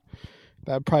actually,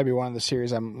 that'd probably be one of the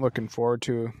series I'm looking forward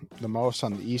to the most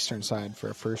on the Eastern side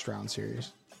for a first round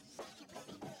series.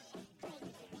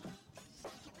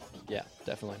 Yeah,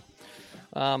 definitely.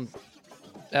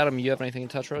 Adam, you have anything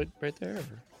to touch right there?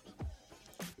 Or?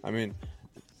 I mean,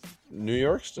 New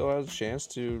York still has a chance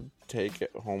to take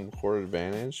home court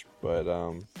advantage, but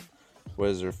what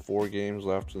is there, 4 games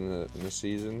left in the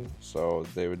season? So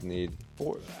they would need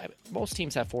Most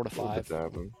teams have 4 to 5. to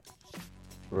happen.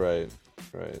 Right.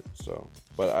 So,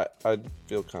 but I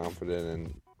feel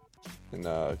confident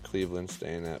in Cleveland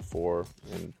staying at 4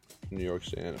 and New York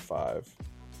staying at 5.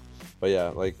 But yeah,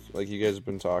 like you guys have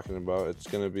been talking about, it's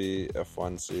gonna be a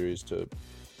fun series to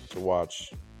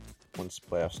watch once the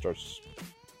playoff starts.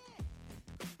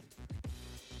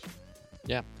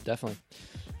 Yeah, definitely.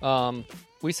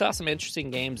 We saw some interesting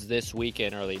games this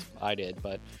weekend, or at least I did.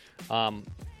 But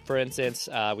for instance,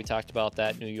 we talked about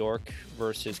that New York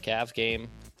versus Cavs game.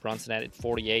 Brunson had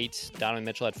 48. Donovan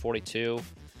Mitchell had 42.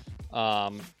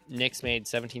 Knicks made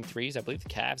 17 threes. I believe the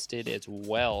Cavs did as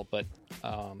well, but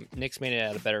Knicks made it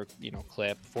at a better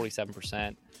clip,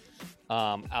 47%.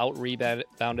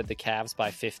 Out-rebounded the Cavs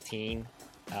by 15.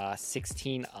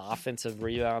 16 offensive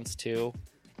rebounds too,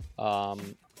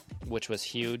 which was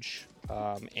huge,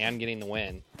 and getting the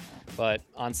win. But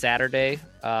on Saturday,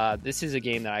 this is a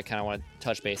game that I kind of want to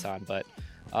touch base on, but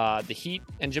the Heat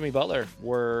and Jimmy Butler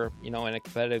were, in a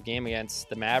competitive game against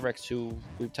the Mavericks, who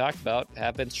we've talked about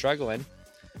have been struggling.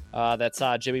 That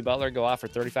saw Jimmy Butler go off for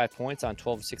 35 points on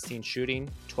 12 of 16 shooting,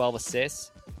 12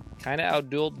 assists. Kind of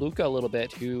outdueled Luka a little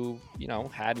bit, who,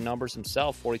 had numbers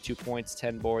himself, 42 points,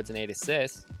 10 boards, and 8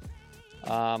 assists.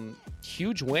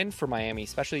 Huge win for Miami,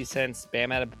 especially since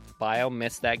Bam Adebayo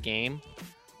missed that game.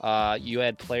 You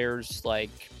had players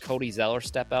like Cody Zeller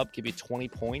step up, give you 20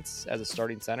 points as a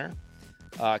starting center.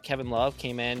 Kevin Love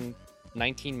came in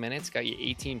 19 minutes, got you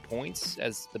 18 points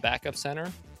as the backup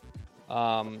center.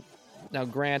 Now,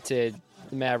 granted,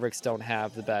 the Mavericks don't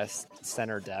have the best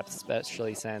center depth,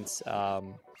 especially since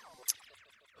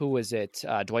who was it?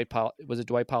 Dwight Powell. Was it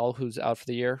Dwight Powell who's out for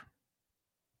the year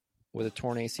with a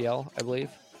torn ACL, I believe?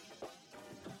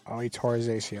 Oh, he tore his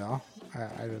ACL.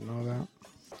 I didn't know that.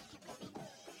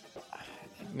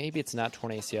 Maybe it's not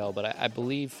torn ACL, but I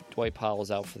believe Dwight Powell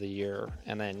is out for the year,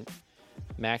 and then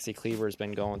Maxi Kleber has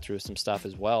been going through some stuff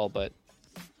as well, but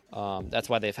that's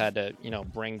why they've had to,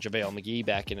 bring JaVale McGee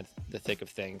back into the thick of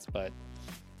things. But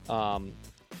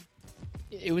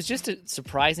it was just a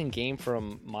surprising game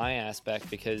from my aspect,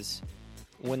 because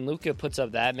when Luka puts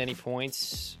up that many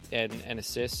points and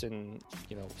assists and,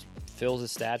 fills the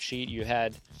stat sheet, you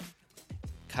had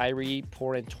Kyrie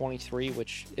pour in 23,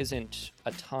 which isn't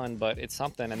a ton, but it's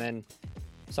something. And then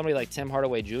somebody like Tim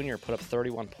Hardaway Jr. put up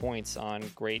 31 points on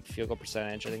great field goal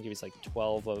percentage. I think he was like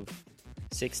 12 of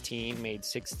 16, made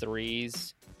 6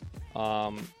 threes.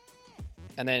 And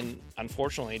then,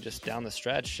 unfortunately, just down the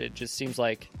stretch, it just seems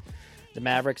like the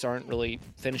Mavericks aren't really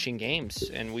finishing games.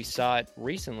 And we saw it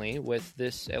recently with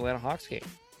this Atlanta Hawks game.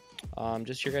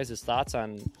 Just your guys' thoughts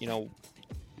on,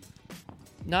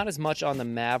 not as much on the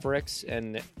Mavericks,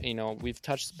 and, we've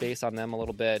touched base on them a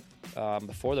little bit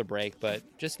before the break, but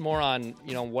just more on,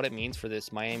 what it means for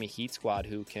this Miami Heat squad,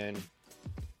 who can,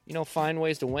 find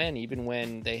ways to win even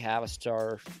when they have a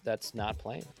star that's not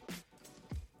playing.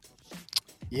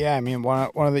 Yeah, I mean, one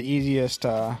of the easiest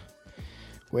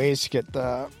ways to get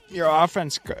your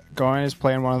offense going is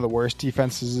playing one of the worst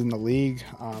defenses in the league,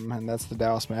 and that's the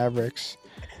Dallas Mavericks.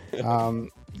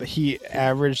 The Heat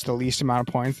averaged the least amount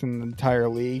of points in the entire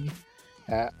league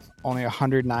at only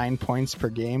 109 points per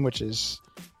game, which is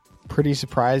pretty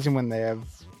surprising when they have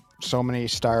so many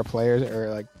star players, or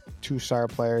like 2 star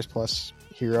players plus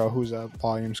Hero, who's a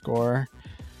volume scorer.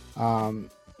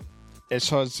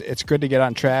 It's good to get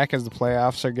on track as the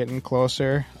playoffs are getting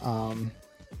closer,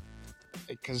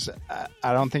 because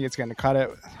I don't think it's going to cut it,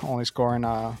 only scoring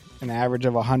an average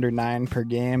of 109 per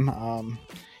game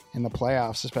in the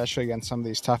playoffs, especially against some of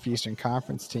these tough Eastern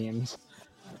Conference teams.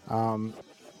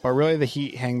 But really, the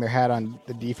Heat hang their hat on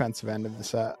the defensive end of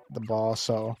the ball,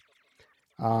 so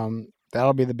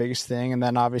that'll be the biggest thing. And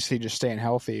then obviously just staying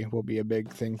healthy will be a big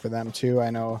thing for them too. I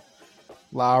know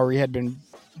Lowry had been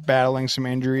battling some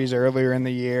injuries earlier in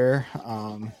the year.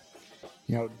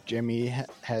 Jimmy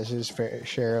has his fair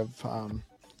share of, I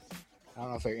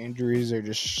don't know if they're injuries or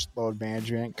just load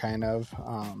management, kind of.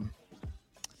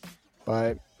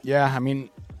 But yeah, I mean,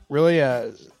 really,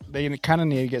 they kind of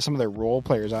need to get some of their role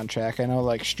players on track. I know,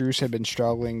 like, Strus had been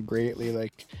struggling greatly,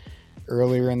 like,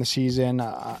 earlier in the season.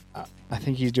 I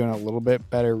think he's doing a little bit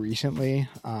better recently,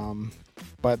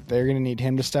 but they're going to need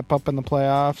him to step up in the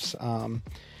playoffs.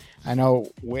 I know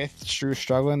with Strus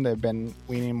struggling, they've been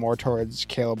leaning more towards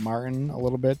Caleb Martin a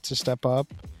little bit to step up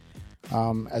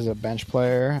as a bench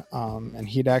player, and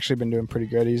he'd actually been doing pretty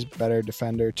good. He's a better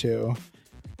defender too.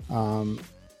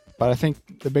 But I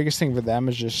think the biggest thing for them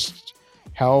is just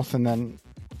health, and then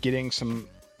getting some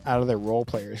out of their role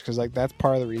players, because like that's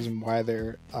part of the reason why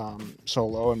they're so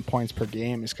low in points per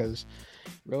game, is because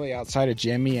really outside of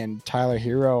Jimmy and Tyler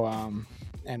Hero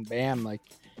and Bam, like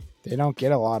they don't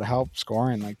get a lot of help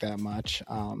scoring like that much,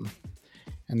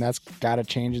 and that's got to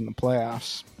change in the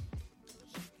playoffs.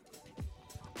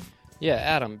 Yeah,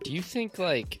 Adam, do you think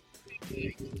like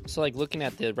looking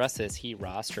at the rest of this Heat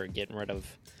roster, getting rid of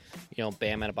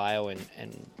Bam Adebayo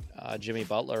and Jimmy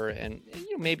Butler, and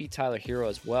maybe Tyler Hero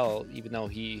as well, even though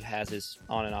he has his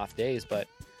on and off days, but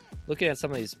looking at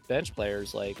some of these bench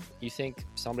players, like you think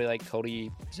somebody like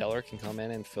Cody Zeller can come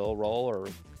in and fill a role, or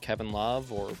Kevin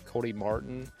Love or Cody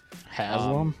Martin,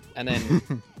 Haslam, and then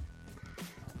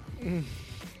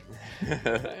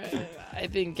I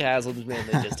think Haslam's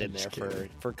mainly just in there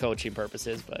for coaching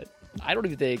purposes, but I don't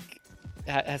even think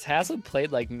has Haslam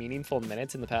played like meaningful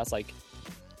minutes in the past like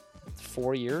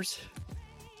 4 years.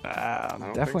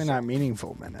 Definitely not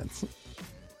meaningful minutes.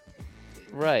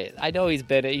 Right. I know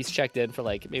he's checked in for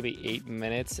like maybe 8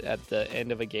 minutes at the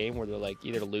end of a game where they're like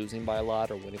either losing by a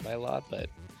lot or winning by a lot, but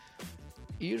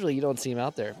usually you don't see him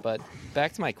out there. But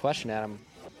back to my question, Adam,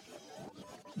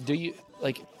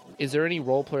 is there any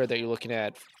role player that you're looking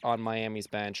at on Miami's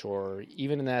bench, or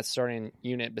even in that starting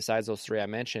unit besides those three I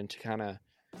mentioned, to kind of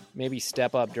maybe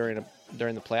step up during the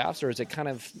playoffs, or is it kind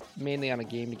of mainly on a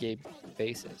game-to-game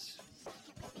basis?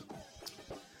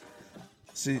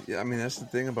 See, I mean, that's the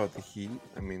thing about the Heat.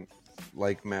 I mean,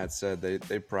 like Matt said,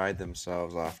 they pride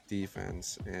themselves off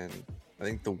defense, and I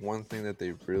think the one thing that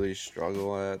they really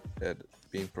struggle at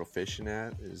being proficient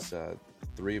at is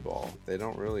three ball. They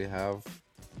don't really have,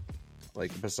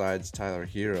 like, besides Tyler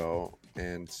Hero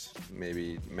and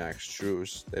maybe Max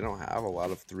Strus, they don't have a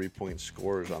lot of 3-point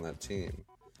scorers on that team,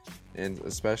 and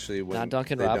especially when not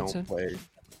Duncan Robinson?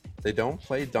 They don't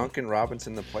play Duncan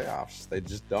Robinson in the playoffs. They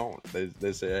just don't.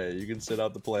 They say, hey, you can sit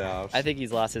out the playoffs. I think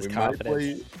he's lost his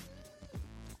confidence.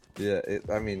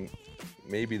 I mean,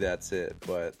 maybe that's it.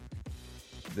 But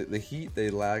the Heat, they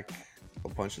lack a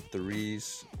bunch of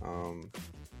threes.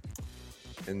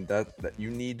 And that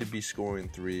you need to be scoring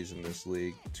threes in this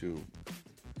league to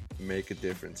make a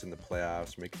difference in the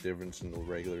playoffs, make a difference in the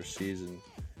regular season.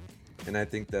 And I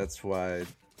think that's why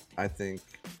I think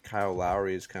Kyle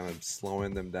Lowry is kind of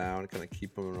slowing them down, kind of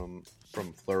keeping them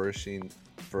from flourishing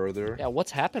further. Yeah, what's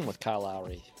happened with Kyle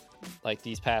Lowry? Like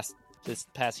this past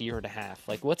year and a half?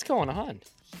 Like, what's going on?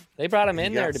 They brought him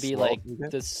in there to be like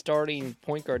the starting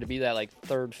point guard, to be that like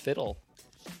third fiddle,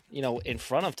 in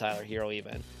front of Tyler Hero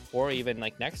even, or even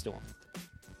like next to him.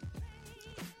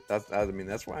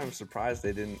 That's why I'm surprised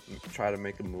they didn't try to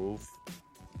make a move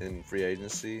in free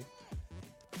agency.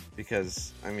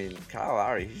 Because, I mean, Kyle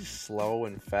Lowry, he's slow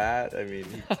and fat. I mean,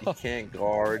 he can't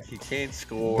guard. He can't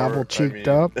score. Double-cheeked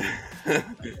up.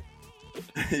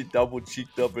 He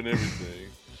double-cheeked up and everything.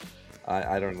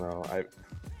 I don't know.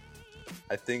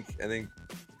 I think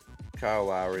Kyle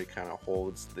Lowry kind of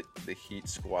holds the Heat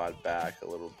squad back a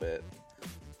little bit.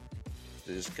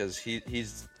 Just because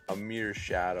he's a mere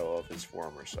shadow of his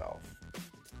former self.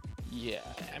 Yeah,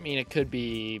 I mean, it could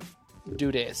be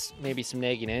due to maybe some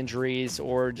nagging injuries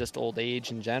or just old age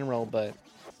in general, but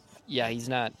yeah, he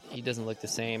doesn't look the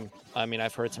same. I mean,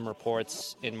 I've heard some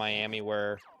reports in Miami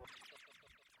where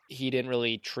he didn't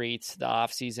really treat the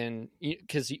offseason,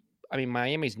 because I mean,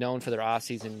 Miami's known for their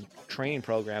offseason training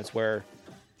programs where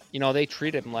they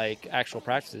treat him like actual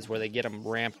practices, where they get him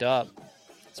ramped up,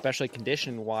 especially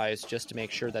condition wise, just to make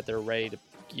sure that they're ready to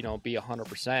be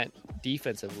 100%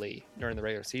 defensively during the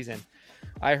regular season.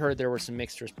 I heard there were some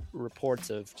mixed reports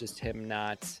of just him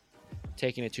not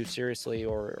taking it too seriously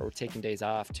or taking days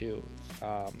off too.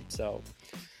 So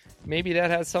maybe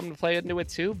that has something to play into it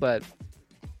too. But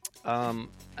I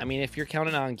mean, if you're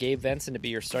counting on Gabe Vincent to be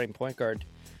your starting point guard,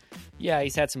 yeah,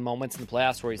 he's had some moments in the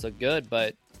playoffs where he's looked good,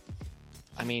 but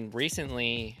I mean,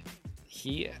 recently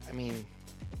he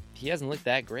hasn't looked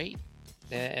that great.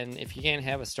 And if you can't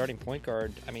have a starting point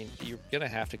guard, I mean, you're going to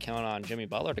have to count on Jimmy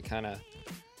Butler to kind of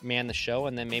man the show,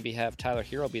 and then maybe have Tyler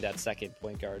Hero be that second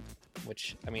point guard,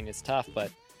 which, I mean, it's tough,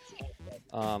 but,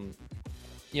 no,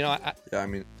 go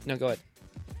ahead.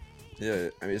 Yeah,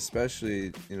 I mean,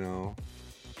 especially,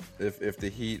 if the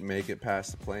Heat make it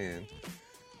past the play-in,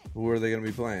 who are they going to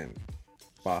be playing?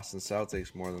 Boston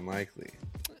Celtics, more than likely.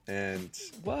 And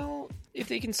well, if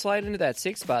they can slide into that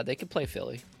 6th spot, they could play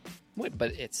Philly.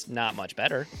 But it's not much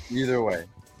better. Either way,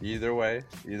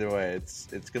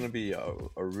 it's going to be a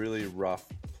really rough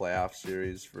playoff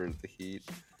series for the Heat.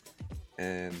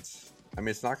 And, I mean,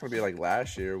 it's not going to be like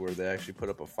last year where they actually put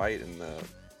up a fight in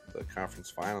the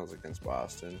conference finals against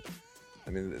Boston. I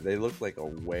mean, they look like a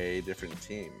way different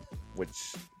team,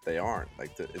 which they aren't.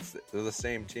 Like they're the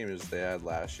same team as they had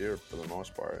last year for the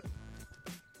most part,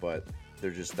 but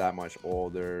they're just that much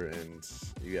older, and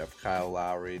you have Kyle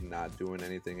Lowry not doing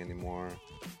anything anymore.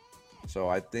 So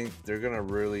I think they're gonna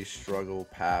really struggle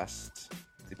past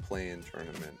the play-in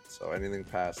tournament. So anything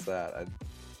past that,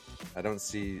 I don't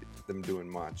see them doing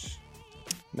much.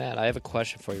 Matt, I have a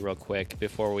question for you real quick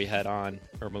before we head on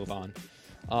or move on.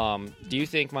 Do you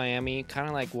think Miami, kind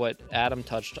of like what Adam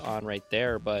touched on right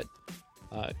there, but,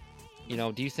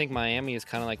 do you think Miami is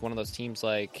kind of like one of those teams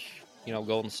like,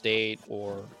 Golden State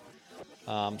or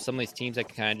some of these teams that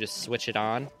can kind of just switch it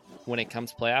on when it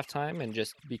comes playoff time and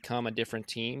just become a different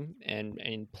team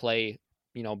and play,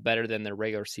 better than their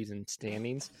regular season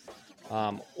standings?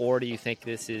 Or do you think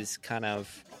this is kind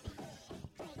of,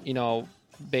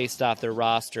 based off their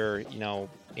roster,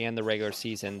 and the regular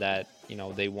season that,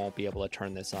 they won't be able to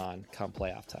turn this on come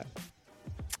playoff time?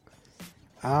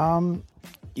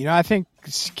 I think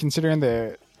considering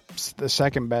the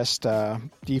second best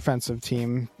defensive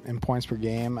team in points per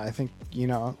game, I think,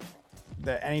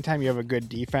 that anytime you have a good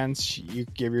defense, you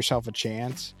give yourself a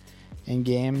chance in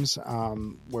games,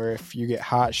 where if you get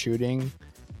hot shooting,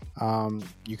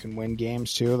 you can win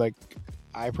games too. Like,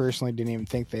 I personally didn't even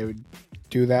think they would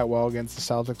do that well against the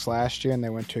Celtics last year, and they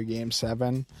went to a game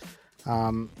 7,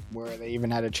 where they even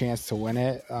had a chance to win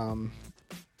it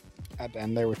at the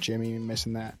end there with Jimmy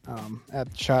missing that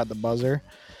shot at the buzzer.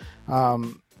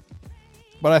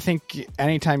 But I think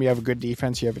anytime you have a good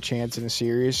defense, you have a chance in a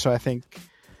series. So I think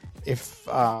if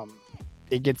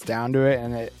it gets down to it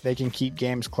and they can keep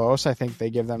games close, I think they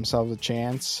give themselves a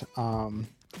chance.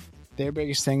 Their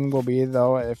biggest thing will be,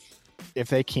 though, if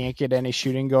they can't get any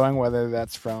shooting going, whether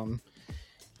that's from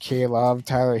K-Love,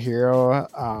 Tyler Hero.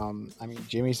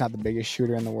 Jimmy's not the biggest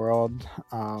shooter in the world.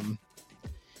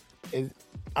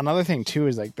 Another thing too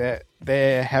is like that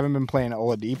they haven't been playing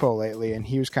Oladipo lately, and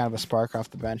he was kind of a spark off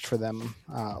the bench for them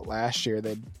last year.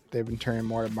 They've been turning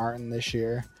more to Martin this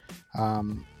year.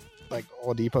 Like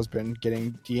Oladipo's been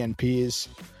getting DNPs.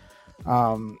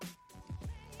 I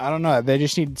don't know. They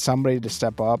just need somebody to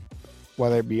step up,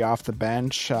 whether it be off the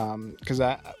bench. Because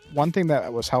one thing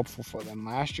that was helpful for them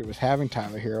last year was having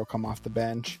Tyler Hero come off the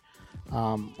bench,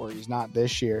 where he's not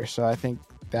this year. So I think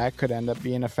that could end up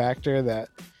being a factor that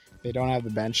they don't have the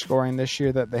bench scoring this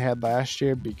year that they had last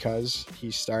year because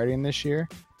he's starting this year.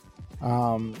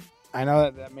 I know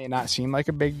that may not seem like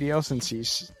a big deal since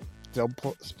he's still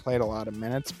played a lot of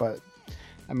minutes, but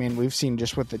I mean, we've seen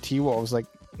just with the T-Wolves, like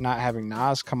not having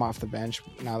Nas come off the bench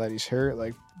now that he's hurt,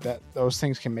 like that, those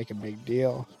things can make a big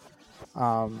deal.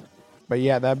 But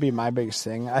yeah, that'd be my biggest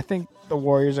thing. I think the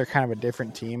Warriors are kind of a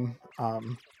different team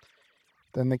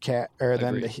than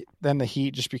the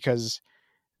Heat, just because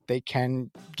they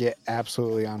can get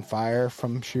absolutely on fire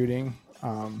from shooting.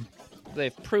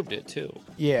 They've proved it too.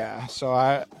 Yeah, so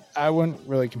I wouldn't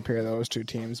really compare those two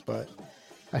teams, but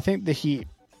I think the Heat,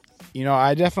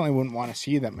 I definitely wouldn't want to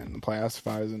see them in the playoffs if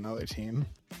I was another team.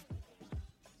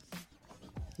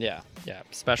 Yeah.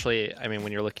 Especially,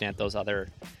 when you're looking at those other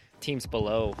teams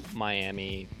below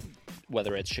Miami,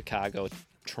 whether it's Chicago,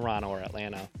 Toronto, or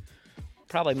Atlanta,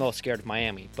 probably most scared of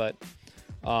Miami. But,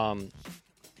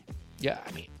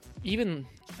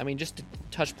 just to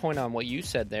touch point on what you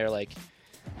said there, like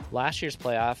last year's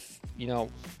playoff,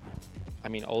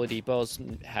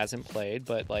 Oladipo hasn't played,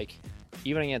 but like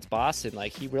even against Boston,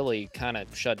 like he really kind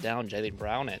of shut down Jaylen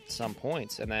Brown at some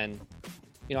points. And then,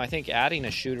 I think adding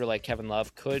a shooter like Kevin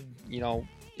Love could,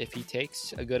 if he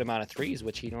takes a good amount of threes,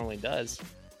 which he normally does,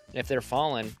 if they're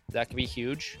falling, that could be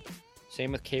huge.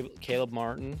 Same with Caleb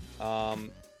Martin.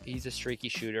 He's a streaky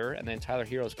shooter. And then Tyler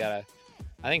Hero's got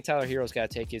to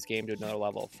take his game to another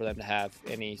level for them to have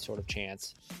any sort of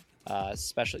chance,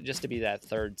 especially just to be that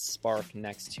third spark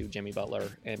next to Jimmy Butler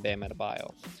and Bam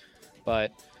Adebayo.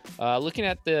 But looking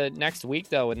at the next week,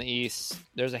 though, in the East,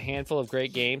 there's a handful of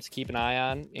great games to keep an eye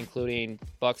on, including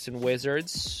Bucks and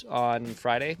Wizards on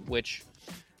Friday, which,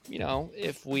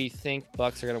 if we think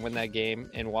Bucks are going to win that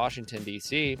game in Washington,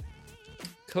 D.C.,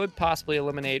 could possibly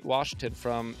eliminate Washington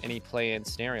from any play-in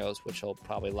scenarios, which will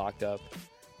probably lock up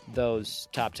those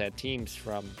top 10 teams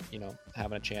from,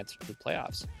 having a chance for the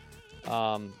playoffs.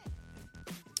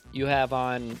 You have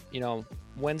on,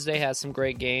 Wednesday has some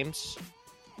great games.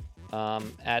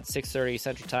 At 6:30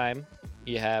 Central Time,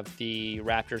 you have the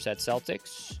Raptors at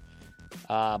Celtics,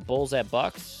 Bulls at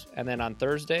Bucks, and then on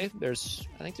Thursday, I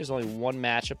think there's only one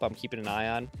matchup I'm keeping an eye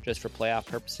on just for playoff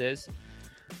purposes,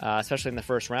 especially in the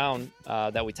first round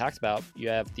that we talked about. You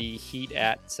have the Heat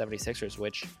at 76ers,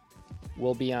 which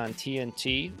will be on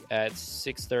TNT at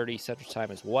 6:30 Central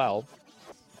Time as well.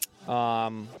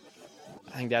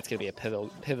 I think that's going to be a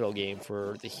pivotal game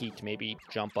for the Heat to maybe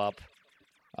jump up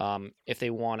if they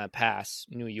want to pass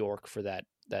New York for that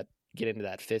get into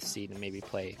that 5th seed and maybe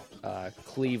play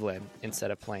Cleveland instead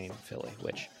of playing Philly,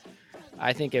 which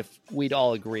I think if we'd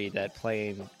all agree that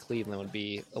playing Cleveland would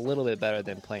be a little bit better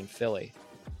than playing Philly.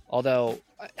 Although,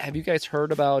 have you guys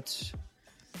heard about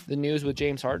the news with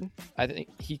James Harden? I think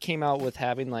he came out with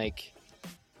having like,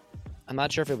 I'm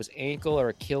not sure if it was ankle or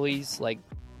Achilles, like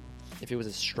if it was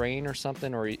a strain or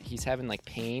something, or he's having like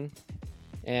pain.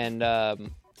 And I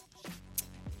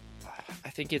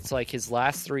think it's like his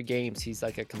last 3 games, he's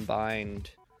like a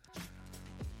combined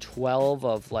 12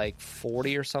 of like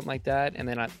 40 or something like that. And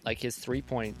then like his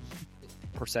 3-point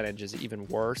percentage is even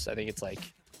worse. I think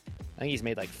he's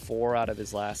made like 4 out of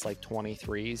his last like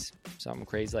 23s, something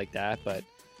crazy like that. But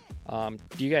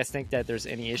do you guys think that there's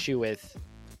any issue with,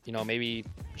 maybe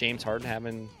James Harden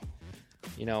having,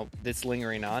 this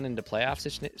lingering on into playoff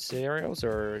scenarios,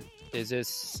 or is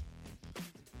this,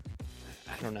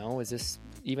 I don't know, is this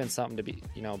even something to be,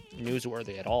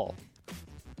 newsworthy at all?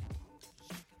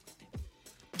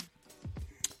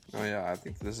 Oh yeah, I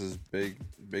think this is big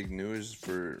news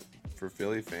for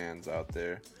Philly fans out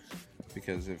there,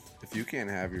 because if you can't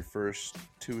have your first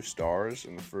 2 stars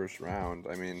in the first round,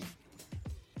 I mean,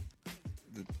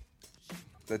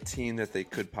 the team that they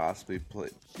could possibly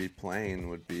be playing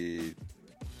would be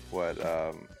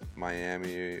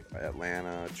Miami,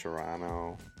 Atlanta,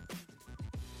 Toronto,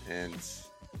 and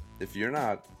if you're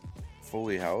not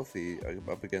fully healthy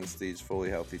up against these fully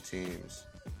healthy teams,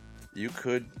 you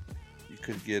could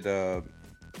get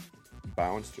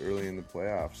bounced early in the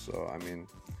playoffs. So I mean,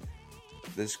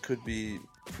 this could be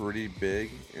pretty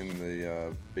big in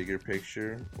the bigger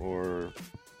picture. Or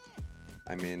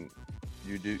I mean,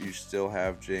 you still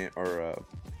have Joel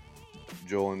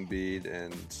Embiid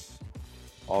and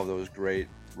all those great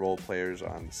role players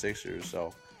on the Sixers.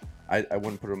 So I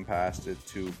wouldn't put them past it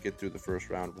to get through the first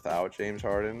round without James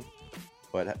Harden.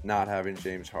 But not having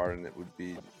James Harden, it would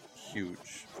be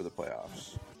huge for the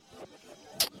playoffs.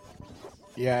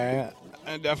 Yeah,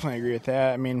 I definitely agree with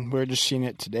that. I mean, we're just seeing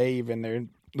it today. Even they're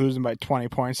losing by 20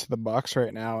 points to the Bucks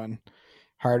right now, and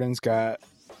Harden's got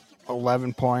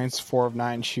 11 points, 4 of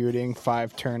 9 shooting,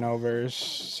 5 turnovers,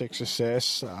 6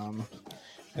 assists.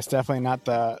 It's definitely not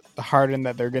the Harden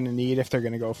that they're going to need if they're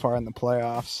going to go far in the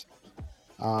playoffs.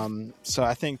 So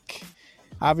I think,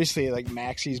 obviously, like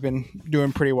Maxi's been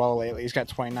doing pretty well lately. He's got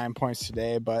 29 points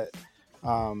today, but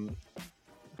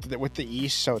with the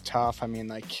East so tough, I mean,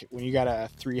 like when you got a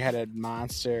 3-headed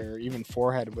monster or even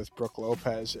 4-headed with Brook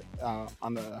Lopez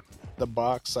on the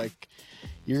Bucks, like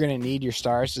you're going to need your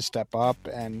stars to step up.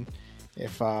 And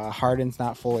if Harden's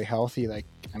not fully healthy, like,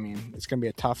 I mean, it's going to be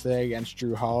a tough day against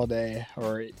Drew Holiday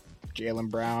or Jaylen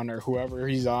Brown or whoever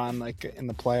he's on, like in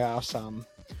the playoffs.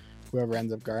 Whoever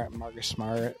ends up guarding Marcus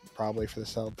Smart, probably for the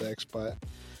Celtics. But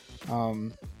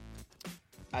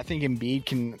I think Embiid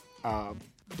can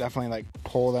definitely like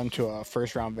pull them to a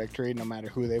first round victory no matter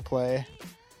who they play,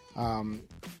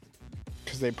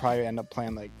 because they probably end up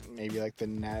playing like maybe like the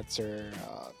Nets or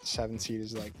the 7th seed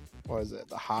is like, what is it,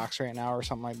 the Hawks right now or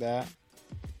something like that.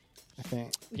 I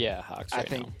think Hawks I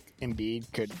think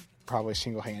Embiid could probably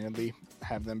single-handedly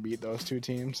have them beat those 2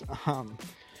 teams,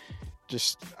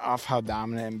 just off how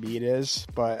dominant Embiid is.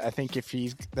 But I think if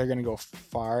they're going to go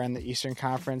far in the Eastern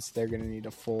Conference, they're going to need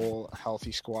a full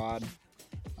healthy squad,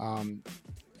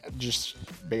 just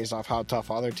based off how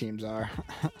tough other teams are.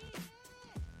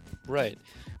 Right.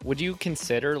 Would you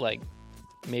consider like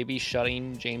maybe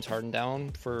shutting James Harden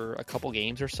down for a couple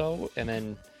games or so and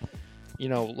then,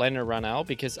 letting it run out?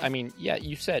 Because, I mean, yeah,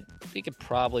 you said they could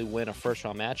probably win a first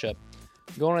round matchup.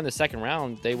 Going in the second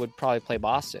round, they would probably play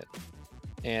Boston.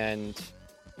 And,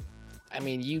 I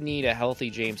mean, you need a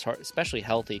healthy James Harden, especially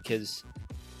healthy, because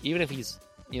even if he's,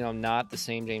 not the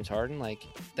same James Harden, like,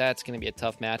 that's going to be a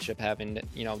tough matchup having,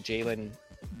 Jaylen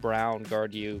Brown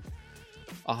guard you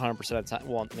 100% of the time.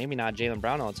 Well, maybe not Jaylen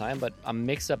Brown all the time, but a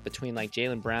mix-up between, like,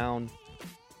 Jaylen Brown,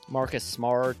 Marcus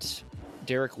Smart,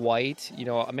 Derek White,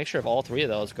 a mixture of all 3 of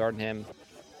those guarding him.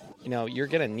 You're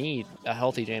going to need a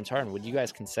healthy James Harden. Would you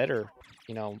guys consider,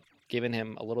 giving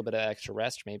him a little bit of extra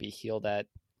rest, maybe heal that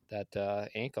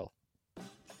ankle?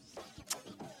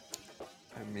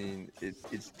 I mean,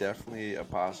 it's definitely a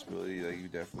possibility. Like, you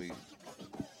definitely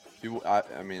do.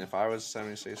 I mean, if I was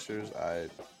 76ers,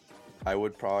 I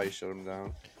would probably shut them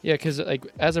down. Yeah, because like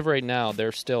as of right now,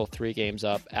 they're still 3 games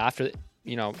up. After,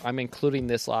 I'm including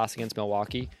this loss against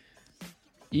Milwaukee.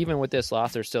 Even with this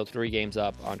loss, they're still 3 games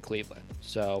up on Cleveland.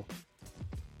 So,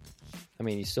 I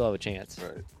mean, you still have a chance.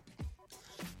 Right.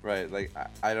 Right, like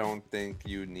I don't think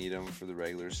you need him for the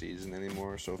regular season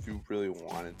anymore. So if you really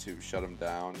wanted to shut him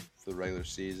down for the regular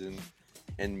season,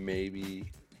 and maybe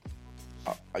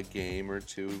a game or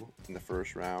two in the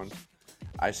first round,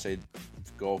 I say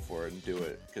go for it and do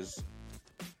it. Because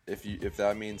if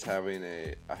that means having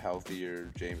a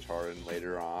healthier James Harden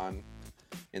later on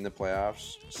in the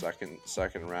playoffs,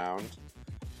 second round,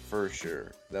 for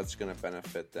sure, that's going to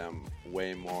benefit them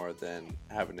way more than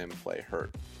having him play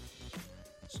hurt.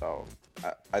 So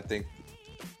I think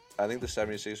the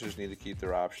 76ers need to keep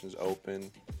their options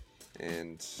open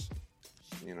and,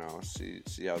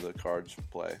 see how the cards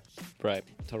play. Right.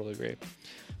 Totally agree.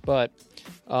 But,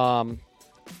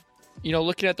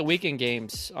 looking at the weekend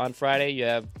games, on Friday you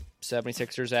have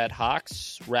 76ers at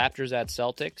Hawks, Raptors at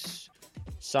Celtics.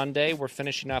 Sunday, we're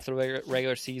finishing off the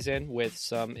regular season with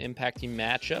some impacting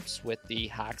matchups with the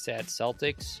Hawks at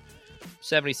Celtics,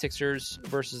 76ers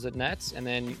versus the Nets, and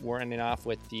then we're ending off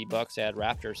with the Bucks at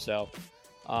Raptors. So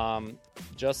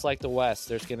just like the West,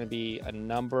 there's going to be a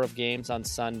number of games on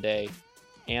Sunday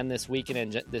and this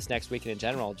weekend and this next weekend in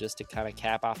general, just to kind of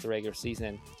cap off the regular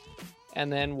season.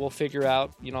 And then we'll figure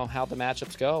out, how the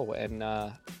matchups go. And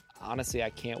honestly, I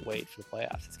can't wait for the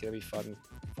playoffs. It's going to be fun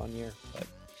year.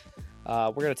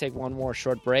 But we're going to take one more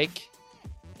short break.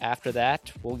 After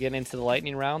that, we'll get into the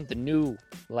lightning round, the new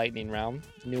lightning round,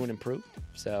 new and improved.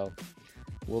 So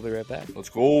we'll be right back. Let's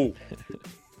go.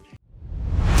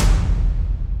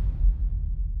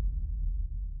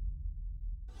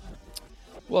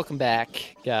 Welcome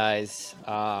back, guys.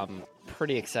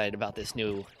 Pretty excited about this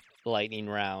new lightning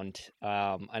round.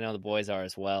 I know the boys are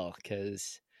as well,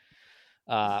 because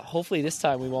hopefully this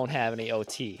time we won't have any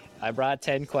OT. I brought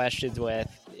 10 questions with.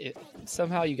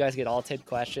 Somehow you guys get all 10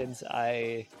 questions.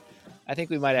 I think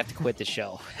we might have to quit the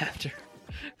show after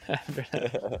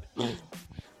that.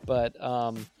 But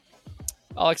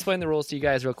I'll explain the rules to you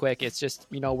guys real quick. It's just,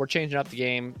 we're changing up the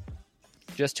game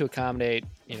just to accommodate,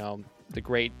 the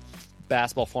great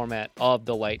basketball format of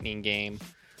the Lightning game,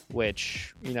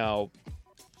 which,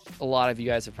 a lot of you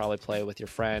guys have probably played with your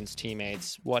friends,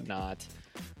 teammates, whatnot.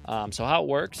 So how it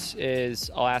works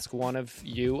is I'll ask one of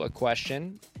you a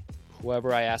question,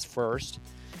 whoever I ask first.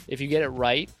 If you get it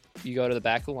right, you go to the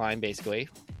back of the line, basically,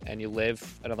 and you live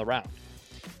another round.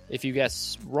 If you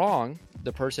guess wrong,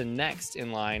 the person next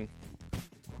in line,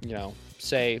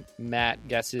 say Matt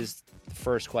guesses the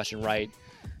first question right,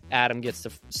 Adam gets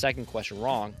the second question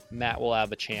wrong, Matt will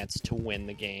have a chance to win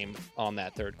the game on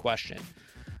that third question.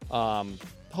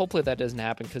 Hopefully that doesn't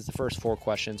happen, because the first 4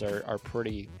 questions are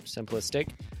pretty simplistic.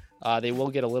 They will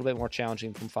get a little bit more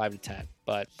challenging from 5 to 10.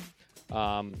 But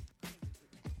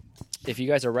if you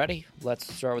guys are ready,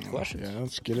 let's start with the questions. Yeah,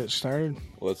 let's get it started.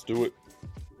 Let's do it.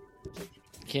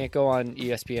 Can't go on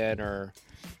ESPN or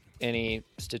any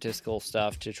statistical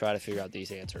stuff to try to figure out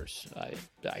these answers.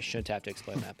 I shouldn't have to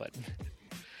explain that, but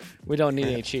we don't need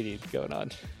any cheating going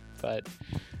on. But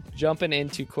jumping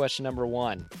into question number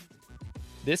 1.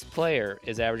 This player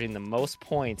is averaging the most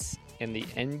points in the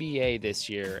NBA this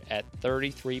year at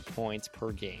 33 points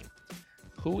per game.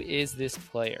 Who is this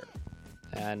player?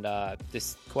 And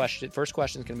first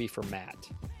question is going to be for Matt.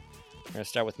 We're going to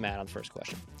start with Matt on the first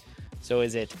question. So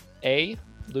is it A,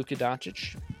 Luka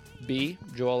Doncic, B,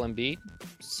 Joel Embiid,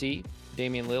 C,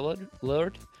 Damian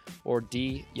Lillard, or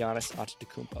D, Giannis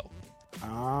Antetokounmpo?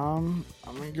 I'm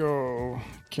gonna go.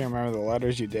 Can't remember the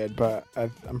letters you did, but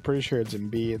I'm pretty sure it's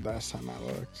Embiid. Last time I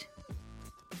looked.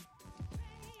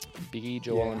 B,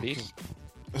 Joel Embiid.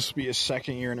 This will be his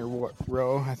second year in a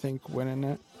row, I think, winning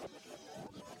it.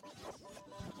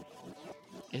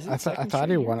 I thought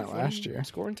he won it last year.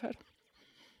 Scoring title?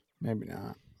 Maybe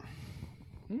not.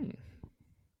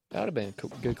 That would have been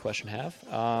a good question to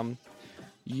have.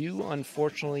 You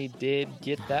unfortunately did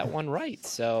get that one right,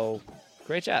 so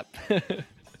great job.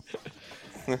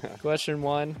 Question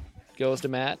 1 goes to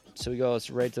Matt, so he goes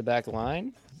right to the back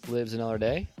line, lives another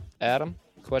day. Adam,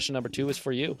 question number 2 is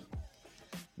for you.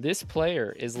 This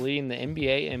player is leading the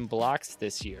NBA in blocks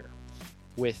this year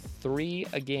with 3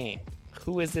 a game.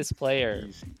 Who is this player?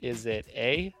 Easy. Is it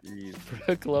A, Easy.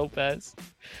 Brook Lopez,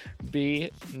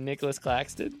 B, Nicholas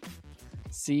Claxton,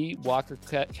 C, Walker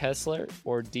Kessler,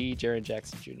 or D, Jaren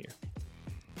Jackson Jr.?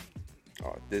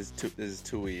 Oh, this is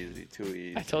too easy. Too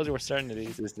easy. I told you we're starting to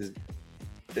these.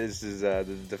 This is the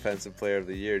defensive player of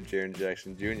the year, Jaren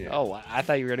Jackson Jr. Oh, I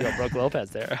thought you were going to go Brook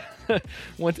Lopez there.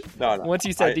 Once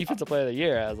you said defensive player of the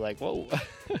year, I was like, whoa.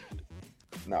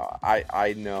 No,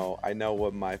 I know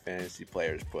what my fantasy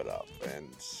players put up, and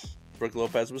Brook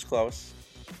Lopez was close,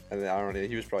 and I don't know,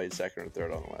 he was probably second or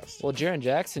third on the list. Well, Jaren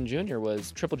Jackson Jr.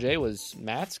 was Triple J was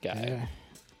Matt's guy. Yeah.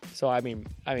 So I mean,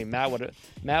 Matt would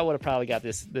have probably got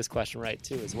this question right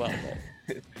too as well.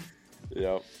 But.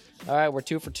 Yep. All right, we're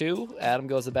 2 for 2. Adam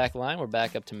goes the back line. We're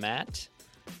back up to Matt.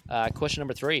 Question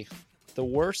number 3: the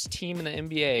worst team in the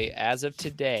NBA as of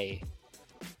today,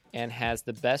 and has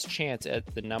the best chance at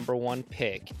the number 1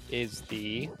 pick, is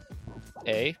the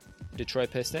A,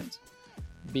 Detroit Pistons,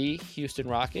 B, Houston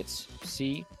Rockets,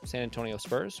 C, San Antonio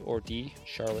Spurs, or D,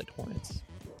 Charlotte Hornets.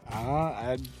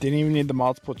 I didn't even need the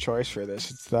multiple choice for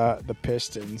this. It's the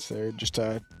Pistons. They're just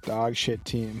a dog shit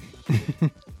team.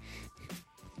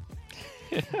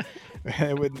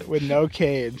 with no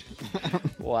Cade.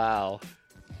 Wow.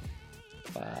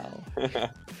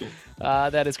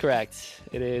 That is correct.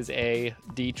 It is a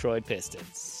Detroit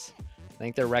Pistons. I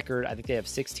think their record, they have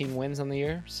 16 wins on the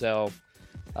year. So,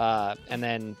 and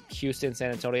then Houston,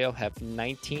 San Antonio have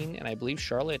 19, and I believe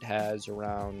Charlotte has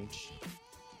around,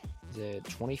 is it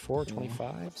 24,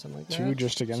 25, something like that? 2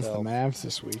 just against the Mavs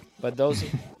this week. But those,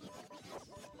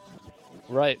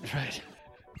 right.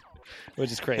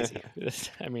 Which is crazy.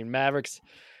 I mean, Mavericks,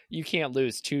 you can't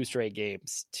lose 2 straight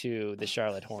games to the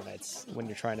Charlotte Hornets when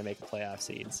you're trying to make a playoff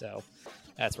seed. So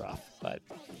that's rough. But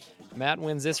Matt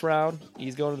wins this round.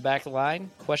 He's going to the back of the line.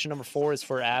 Question number 4 is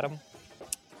for Adam.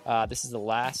 This is the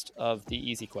last of the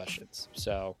easy questions.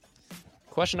 So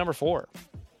question number 4.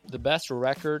 The best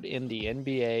record in the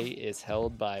NBA is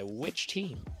held by which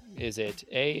team? Is it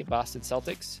A, Boston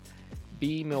Celtics,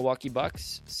 B, Milwaukee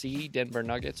Bucks, C, Denver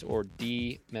Nuggets, or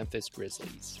D, Memphis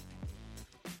Grizzlies?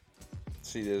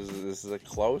 See, this is a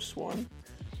close one,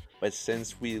 but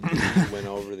since we went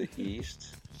over the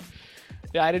East,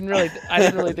 yeah, I didn't really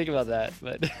think about that,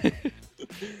 but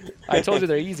I told you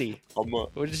they're easy.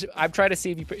 I'm trying to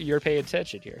see if you're paying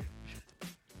attention here.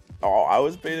 Oh, I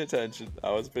was paying attention.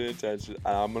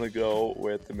 I'm gonna go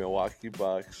with the Milwaukee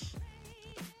Bucks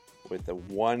with the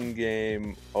 1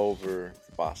 game over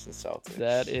the Boston Celtics.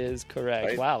 That is correct.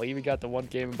 Right? Wow, even got the 1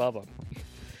 game above them.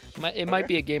 It might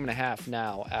be a game and a half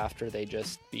now after they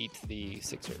just beat the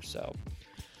Sixers. So,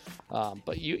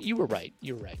 but you were right.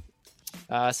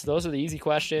 So those are the easy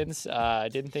questions. I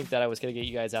didn't think that I was going to get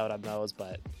you guys out on those,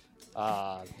 but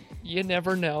you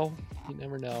never know.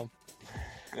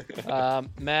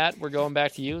 Matt, we're going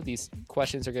back to you. These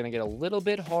questions are going to get a little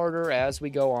bit harder as we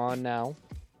go on now.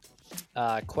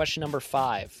 Question number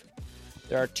 5.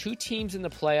 There are 2 teams in the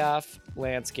playoff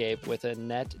landscape with a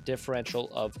net differential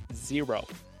of 0.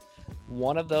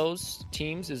 One of those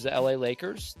teams is the LA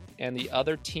Lakers, and the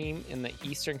other team in the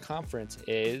Eastern Conference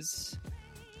is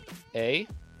A,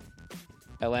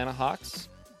 Atlanta Hawks,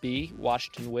 B,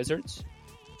 Washington Wizards,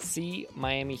 C,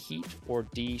 Miami Heat, or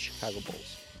D, Chicago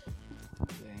Bulls.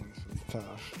 Dang, this is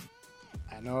tough.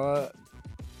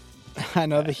 I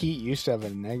know the Heat used to have a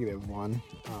 -1.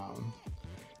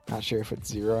 Not sure if it's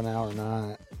 0 now or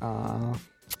not. I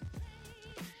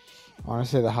want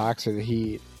to say the Hawks or the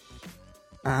Heat.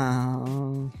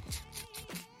 I'll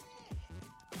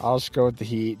just go with the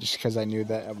Heat just because I knew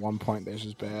that at one point this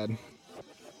was bad.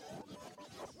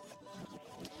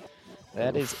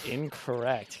 That is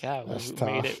incorrect. God, That's we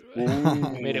tough.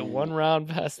 made it 1 round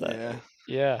past that.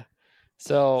 Yeah.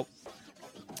 So,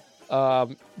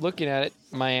 looking at it,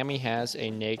 Miami has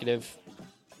a negative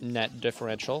net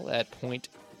differential at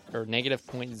negative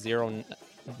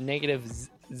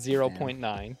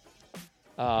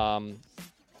 0.9.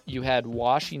 You had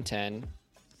Washington,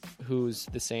 who's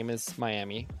the same as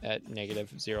Miami at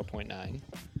negative 0.9.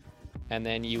 And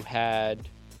then you had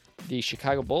the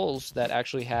Chicago Bulls that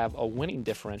actually have a winning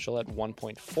differential at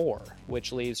 1.4,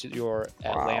 which leaves your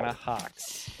Atlanta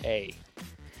Hawks A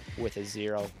with a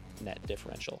 0 net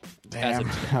differential. Damn,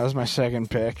 that was my second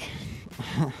pick.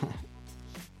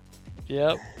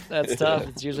 Yep, that's tough.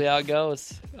 It's usually how it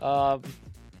goes.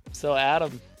 So,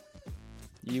 Adam,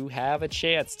 you have a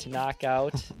chance to knock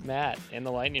out Matt in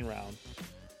the lightning round.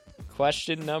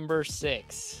 Question number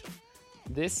 6.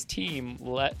 This team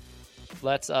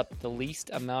lets up the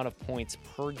least amount of points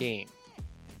per game.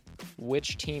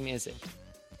 Which team is it?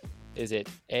 Is it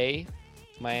A,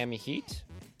 Miami Heat,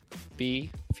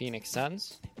 B, Phoenix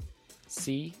Suns,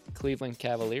 C, Cleveland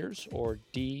Cavaliers, or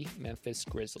D, Memphis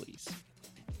Grizzlies?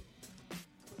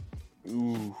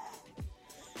 Ooh.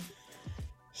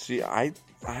 See, I'm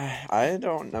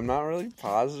not really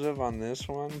positive on this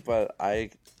one, but I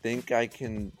think I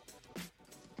can,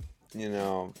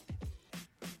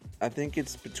 I think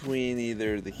it's between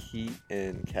either the Heat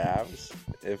and Cavs,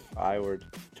 if I were to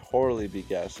totally be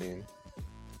guessing.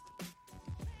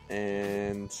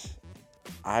 And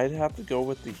I'd have to go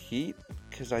with the Heat,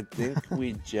 because I think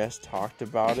we just talked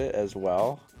about it as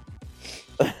well.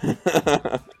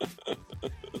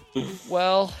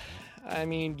 Well, I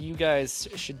mean, you guys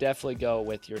should definitely go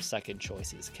with your second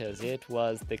choices because it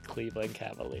was the Cleveland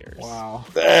Cavaliers. Wow.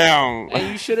 Damn.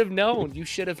 And you should have known. You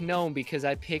should have known because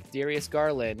I picked Darius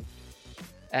Garland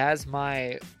as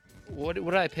my. What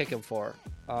did I pick him for?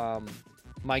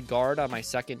 My guard on my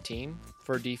second team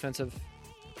for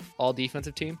all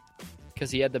defensive team because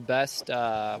he had the best.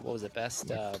 What was it? Best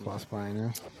Plus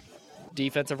minus.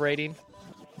 defensive rating.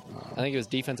 I think it was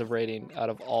defensive rating out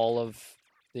of all of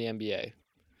the NBA.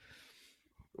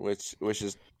 Which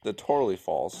is totally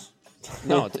false.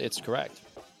 No, it's correct.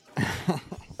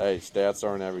 Hey, stats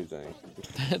aren't everything.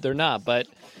 They're not, but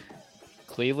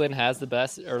Cleveland has the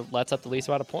best or lets up the least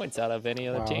amount of points out of any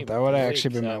other Wow, team. that would in have the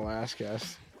actually league, been so- my last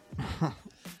guess. God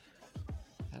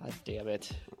damn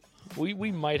it. We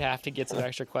might have to get some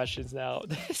extra questions now.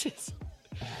 This is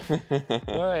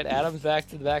all right. Adam's back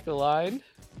to the back of the line.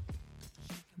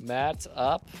 Matt's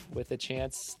up with a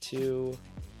chance to.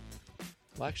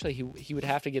 Well, actually, he would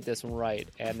have to get this one right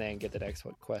and then get the next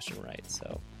question right.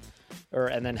 So,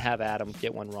 and then have Adam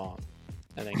get one wrong,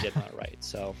 and then get that right.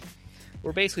 So,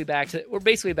 we're basically back to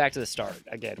the start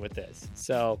again with this.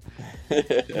 So,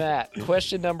 Matt,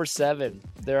 question number 7.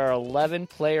 There are 11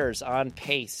 players on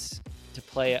pace to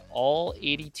play all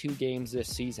 82 games this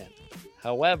season.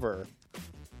 However,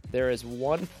 there is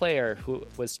one player who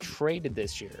was traded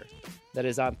this year that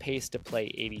is on pace to play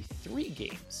 83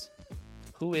 games.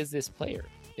 Who is this player?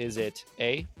 Is it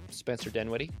A, Spencer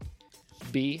Dinwiddie,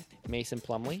 B, Mason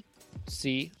Plumlee,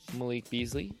 C, Malik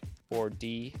Beasley, or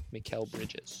D, Mikal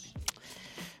Bridges?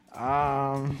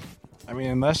 I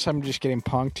mean, unless I'm just getting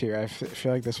punked here, I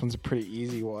feel like this one's a pretty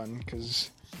easy one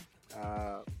because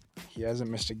he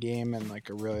hasn't missed a game in like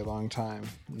a really long time,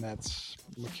 and that's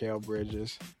Mikal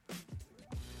Bridges.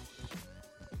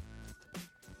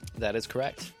 That is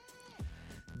correct.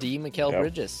 D, Mikal Yep.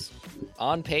 Bridges,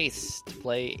 on pace to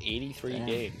play 83 Damn.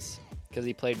 games because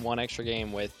he played one extra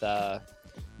game with the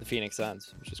Phoenix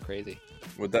Suns, which is crazy.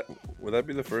 Would that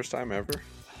be the first time ever?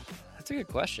 That's a good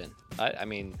question. I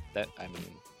mean,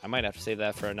 I might have to save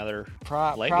that for another.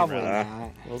 Lightning Probably round.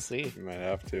 not. We'll see. You might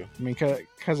have to. I mean,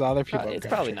 because other people. It's got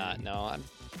probably traded. not. No, I'm.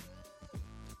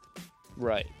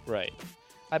 Right.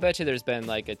 I bet you there's been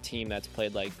like a team that's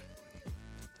played like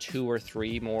 2 or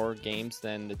 3 more games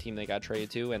than the team they got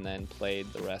traded to, and then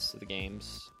played the rest of the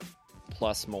games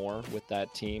plus more with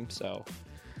that team. So,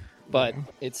 but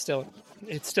it's still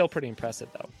pretty impressive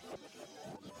though.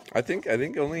 I think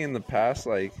only in the past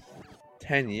like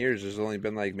 10 years there's only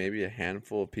been like maybe a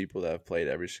handful of people that have played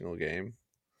every single game.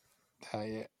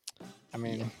 Yeah. I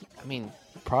mean, I mean,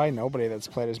 probably nobody that's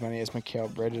played as many as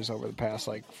Mikal Bridges over the past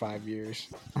like 5 years.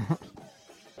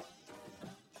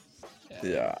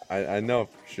 Yeah, I know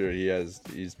for sure he's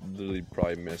literally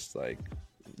probably missed like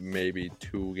maybe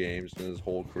 2 games in his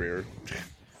whole career.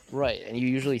 right, and you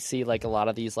usually see like a lot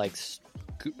of these like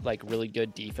really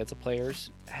good defensive players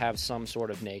have some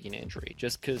sort of nagging injury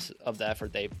just because of the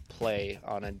effort they play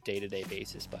on a day-to-day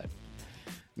basis. But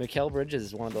Mikal Bridges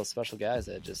is one of those special guys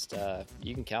that just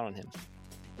you can count on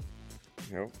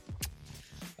him.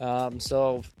 Yep.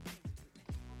 So,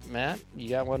 Matt, you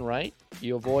got one right.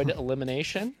 You avoid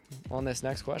elimination on this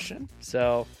next question.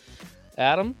 So,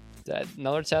 Adam,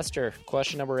 another tester.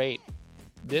 Question number 8.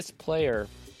 This player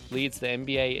leads the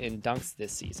NBA in dunks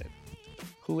this season.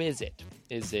 Who is it?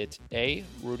 Is it A,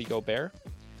 Rudy Gobert,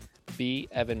 B,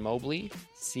 Evan Mobley,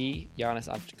 C, Giannis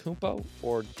Antetokounmpo,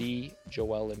 or D,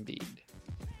 Joel Embiid?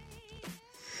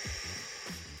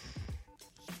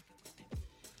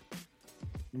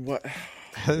 What?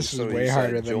 This So is you way said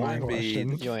harder than Joel my Embiid.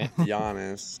 question. You want-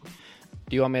 Giannis.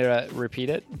 Do you want me to repeat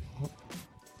it?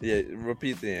 Yeah,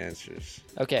 repeat the answers.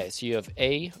 Okay, so you have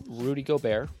A, Rudy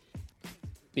Gobert,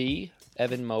 B,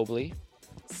 Evan Mobley,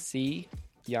 C,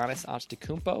 Giannis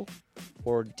Antetokounmpo,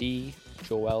 or D,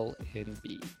 Joel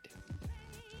Embiid.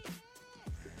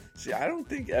 See, I don't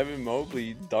think Evan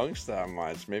Mobley dunks that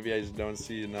much. Maybe I just don't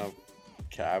see enough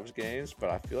Cavs games, but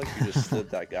I feel like you just slid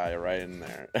that guy right in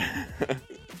there.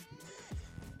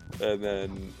 And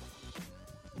then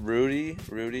Rudy,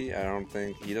 I don't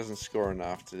think he doesn't score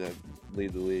enough to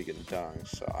lead the league in dunks.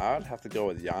 So I would have to go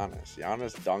with Giannis.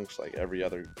 Giannis dunks like every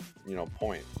other,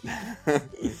 point.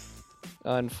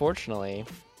 Unfortunately,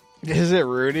 Is it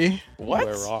Rudy? What?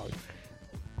 we're wrong.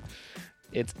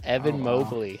 It's Evan Oh, wow.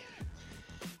 Mobley.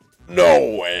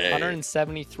 No way.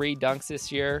 173 dunks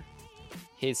this year.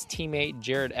 His teammate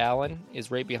Jared Allen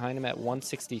is right behind him at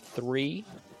 163.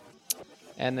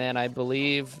 And then I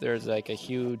believe there's like a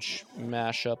huge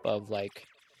mashup of like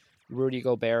Rudy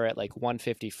Gobert at like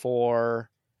 154.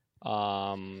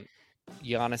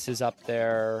 Giannis is up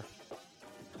there.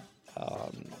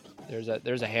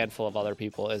 There's a handful of other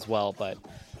people as well, but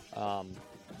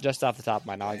Just off the top of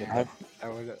my noggin. Have-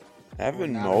 That was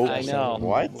Evan not Mobley. I know.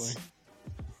 What?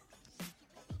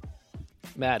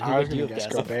 Matt, who I was would you gonna have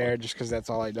guess guessed? Gobert just because that's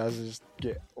all he does is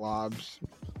get lobs.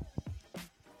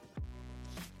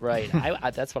 Right.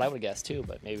 I that's what I would guess too,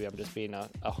 but maybe I'm just being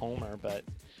a homer. But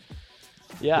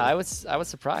yeah, I was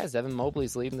surprised. Evan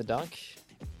Mobley's leading the dunk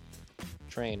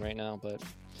train right now, but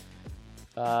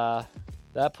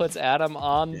that puts Adam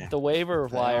on Yeah. the waiver On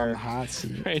the wire hot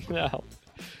seat. right now.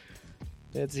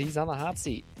 He's on the hot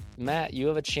seat. Matt, you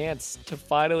have a chance to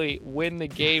finally win the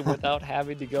game without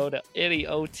having to go to any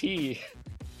OT.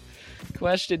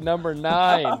 Question number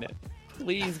 9.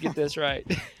 Please get this right.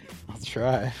 I'll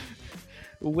try.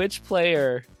 Which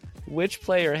player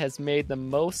has made the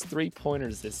most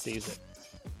 3-pointers this season?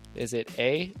 Is it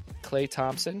A, Klay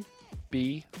Thompson,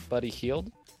 B, Buddy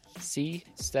Hield, C,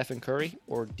 Stephen Curry,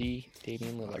 or D,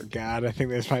 Damian Oh, Lillard? God, I think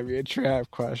this might be a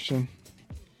trap question.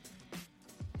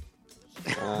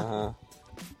 Uh-huh.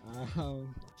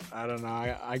 I don't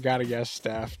know. I gotta guess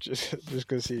Steph just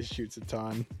because he shoots a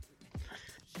ton.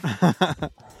 Was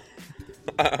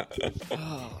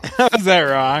that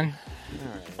wrong?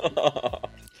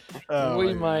 Oh,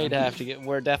 We my might God. have to get.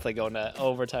 We're definitely going to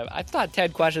overtime. I thought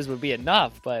 10 questions would be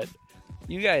enough, but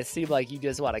you guys seem like you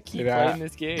just want to keep Yeah. playing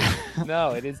this game.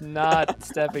 No, it is not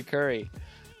Stephen Curry.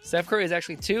 Steph Curry is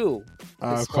actually 2. The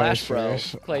Oh, Splash Clay's Bro.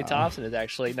 first. Clay Thompson is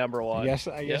actually number 1. I guess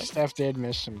Yep. Steph did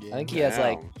miss some games. I think he has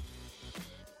like.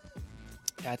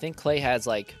 Damn. I think Clay has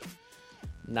like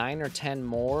 9 or 10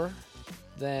 more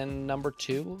than number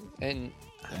 2, and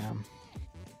Damn.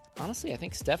 honestly, I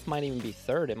think Steph might even be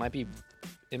 3rd. It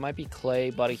might be Clay,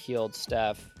 Buddy Hield,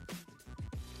 Steph,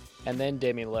 and then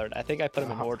Damian Lillard. I think I put him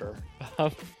in Wow. order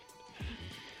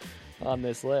on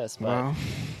this list. But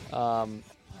Well,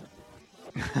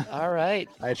 all right,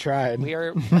 I tried.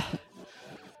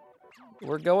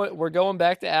 we're going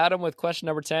back to Adam with question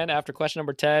number 10. After question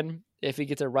number 10, if he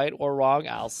gets it right or wrong,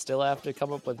 I'll still have to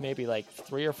come up with maybe like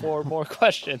 3 or 4 more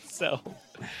questions. So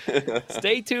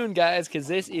stay tuned, guys, because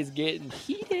this is getting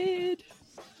heated.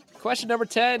 Question number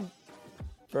 10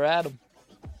 for Adam.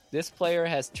 This player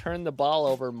has turned the ball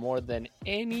over more than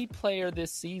any player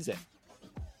this season.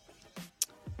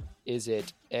 Is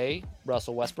it A,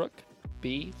 Russell Westbrook,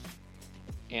 B,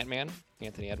 Ant-Man,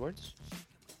 Anthony Edwards,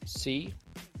 C,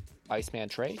 Iceman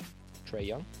Trey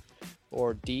Young,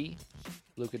 or D,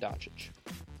 Luka Doncic?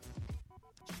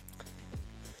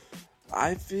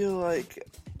 I feel like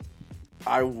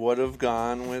I would have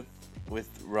gone with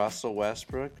Russell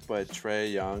Westbrook, but Trey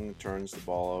Young turns the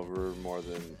ball over more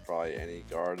than probably any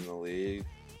guard in the league,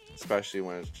 especially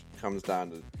when it comes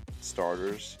down to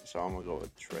starters. So I'm gonna go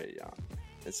with Trey Young.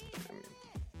 I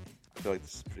feel like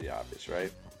this is pretty obvious,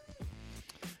 right?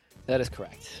 That is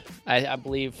correct. I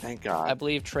believe. Thank God. I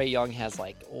believe Trey Young has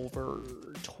like over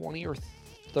 20 or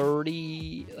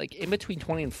 30, like in between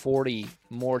 20 and 40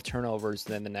 more turnovers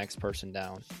than the next person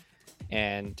down.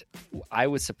 And I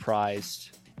was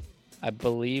surprised. I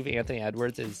believe Anthony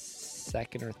Edwards is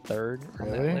 2nd or 3rd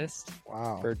on that Really? list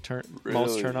Wow. for most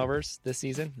Really? turnovers this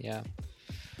season. Yeah.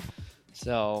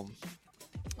 So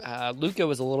Luka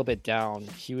was a little bit down.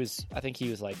 I think he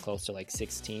was like close to like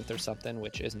 16th or something,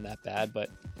 which isn't that bad. But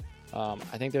I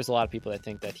think there's a lot of people that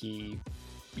think that he,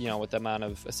 with the amount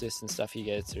of assists and stuff he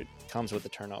gets, it comes with the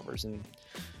turnovers. And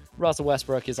Russell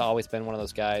Westbrook has always been one of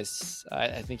those guys.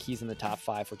 I think he's in the top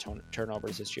 5 for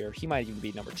turnovers this year. He might even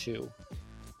be number 2.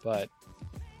 But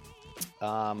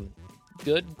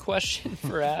good question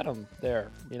for Adam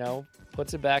there.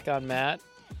 Puts it back on Matt.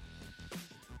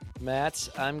 Matt,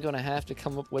 I'm going to have to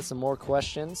come up with some more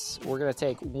questions. We're going to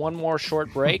take one more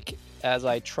short break as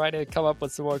I try to come up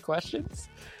with some more questions.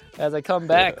 As I come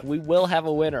back, we will have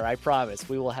a winner. I promise.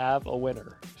 We will have a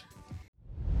winner.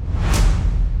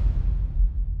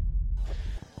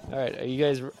 All right. Are you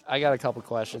guys? I got a couple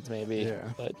questions maybe. Yeah.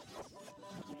 But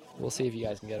we'll see if you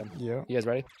guys can get them. Yeah. You guys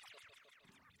ready?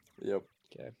 Yep.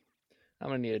 Okay. I'm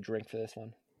going to need a drink for this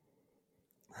one.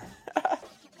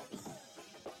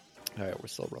 All right, we're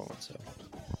still rolling, so.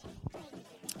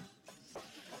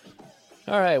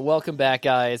 All right, welcome back,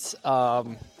 guys.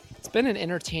 It's been an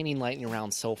entertaining lightning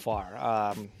round so far.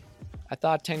 I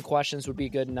thought 10 questions would be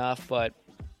good enough, but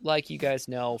like you guys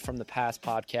know from the past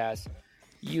podcast,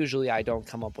 usually I don't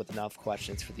come up with enough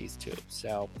questions for these two.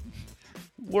 So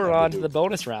we're on to the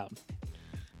bonus round.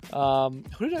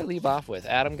 Who did I leave off with?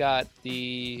 Adam got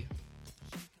the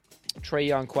Trey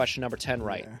Young question number 10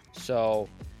 right. Yeah. So,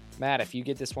 Matt, if you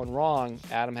get this one wrong,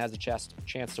 Adam has a chance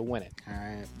to win it. All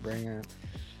right, bring it.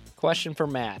 Question for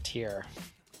Matt here.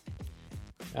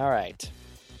 All right.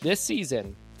 This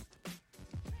season,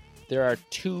 there are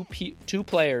two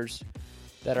players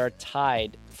that are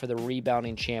tied for the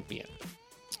rebounding champion.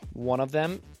 One of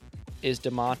them is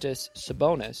Domantas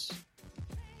Sabonis.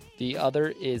 The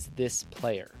other is this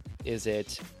player. Is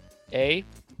it A,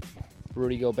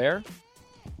 Rudy Gobert,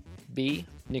 B,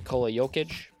 Nikola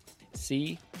Jokic,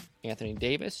 C, Anthony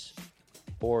Davis,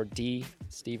 or D,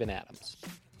 Steven Adams?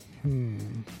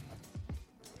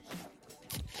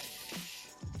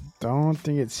 Don't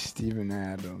think it's Steven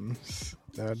Adams.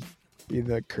 That'd be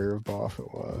the curveball if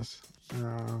it was.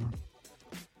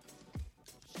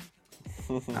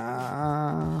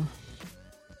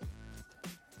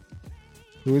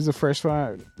 Who was the first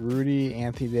one? Rudy,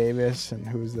 Anthony Davis, and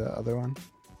who was the other one?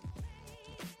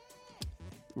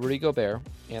 Rudy Gobert,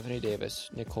 Anthony Davis,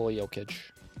 Nikola Jokic,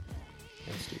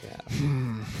 and Steven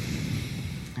Adams.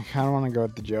 I kind of want to go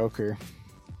with the Joker.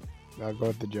 I'll go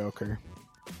with the Joker.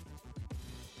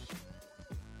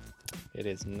 It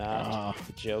is not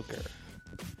the Joker.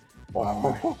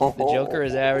 Oh. The Joker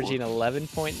is averaging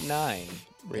 11.9 rebounds.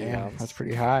 Damn, that's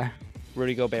pretty high.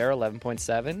 Rudy Gobert,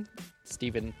 11.7.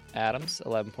 Steven Adams,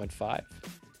 11.5.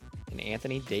 And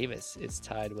Anthony Davis is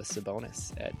tied with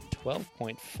Sabonis at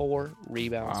 12.4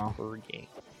 rebounds per game.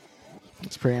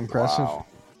 That's pretty impressive. Wow.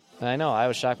 I know. I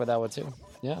was shocked with that one, too.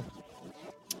 Yeah.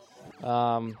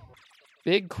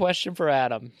 Big question for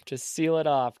Adam. Just seal it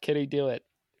off. Can he do it?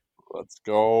 Let's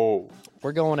go.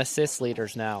 We're going assist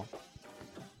leaders now.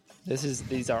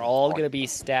 These are all going to be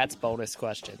stats bonus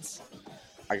questions.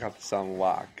 I got this on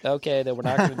lock. Okay, then we're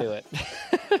not going to do it.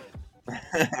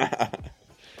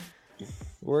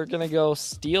 We're going to go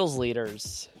steals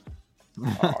leaders.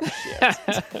 Oh, shit.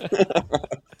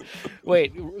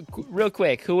 Wait, real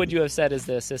quick. Who would you have said is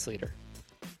the assist leader?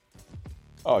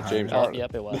 Oh, James Oh, Harden.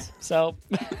 yep, it was. So,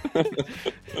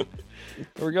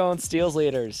 we're going steals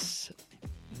leaders.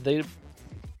 There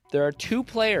are two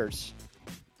players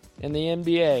in the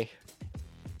NBA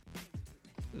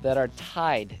that are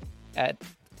tied at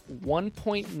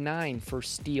 1.9 for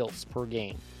steals per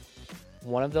game.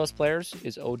 One of those players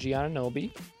is OG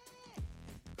Anunoby,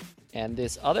 and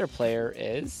this other player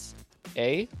is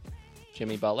A,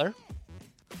 Jimmy Butler,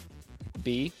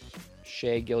 B,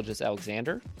 Shai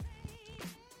Gilgeous-Alexander,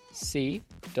 C,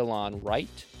 DeLon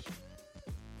Wright,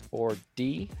 or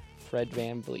D, Fred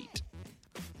VanVleet.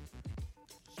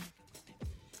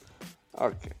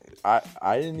 Okay.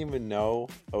 I didn't even know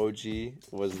OG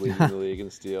was leading the league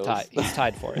in steals. He's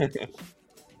tied for it.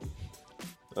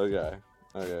 Okay.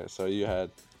 So you had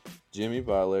Jimmy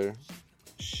Butler,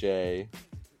 Shea,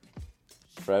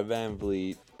 Fred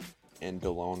VanVleet, and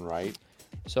DeLon Wright.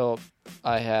 So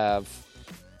I have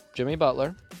Jimmy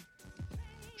Butler,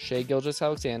 Shai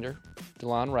Gilgeous-Alexander,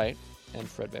 DeLon Wright, and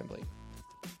Fred VanVleet.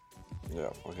 Yeah,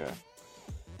 okay.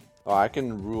 Oh, I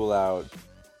can rule out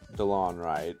DeLon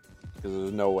Wright because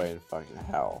there's no way in fucking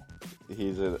hell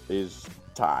he's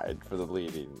tied for the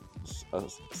leading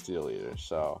steal leader.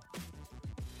 So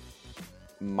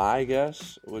my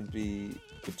guess would be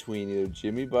between either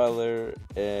Jimmy Butler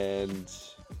and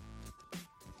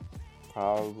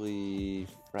probably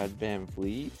Fred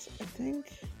VanVleet, I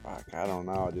think. Fuck, I don't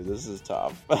know, dude. This is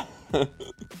tough.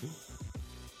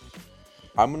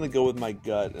 I'm going to go with my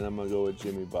gut, and I'm going to go with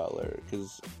Jimmy Butler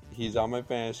because he's on my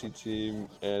fantasy team,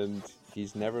 and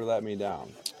he's never let me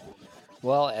down.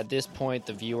 Well, at this point,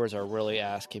 the viewers are really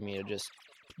asking me to just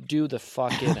do the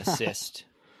fucking assist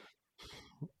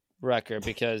record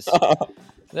because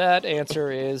that answer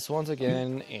is, once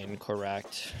again,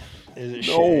 incorrect. Is it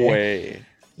No Shea? way.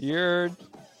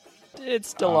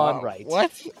 It's DeLon Wright.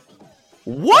 What?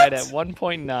 Right at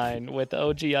 1.9 with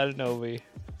OG Anunoby.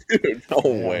 Dude, no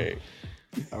Yeah. way.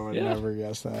 I would Yeah. never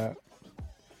guess that.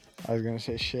 I was going to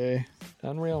say Shea.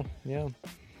 Unreal, yeah.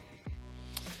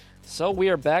 So we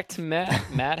are back to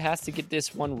Matt. Matt has to get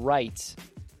this one right.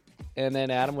 And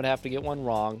then Adam would have to get one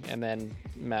wrong. And then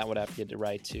Matt would have to get it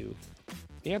right to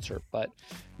the answer. But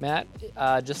Matt,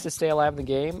 just to stay alive in the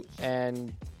game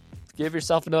and give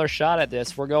yourself another shot at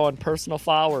this, we're going personal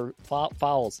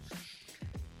fouls.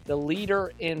 The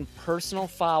leader in personal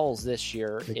fouls this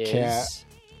year The is... cat.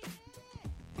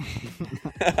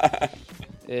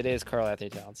 It is Karl Anthony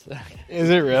Towns. Is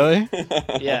it really?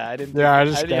 Yeah, I didn't. Yeah, I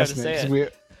was I just didn't have to guessing say it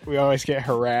it. 'cause we always get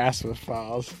harassed with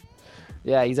fouls.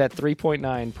 Yeah, he's at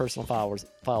 3.9 personal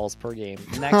fouls per game.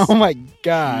 Next, Oh my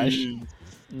gosh.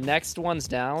 next one's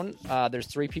down. There's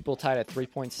three people tied at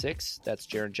 3.6. That's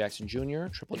Jaren Jackson Jr.,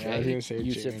 Triple Yeah, I was J, going to say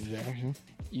Yusuf, Jaren Jackson.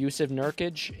 Yusuf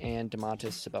Nurkic, and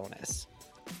Domantas Sabonis.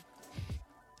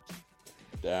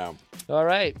 Damn. All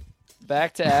right,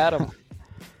 back to Adam.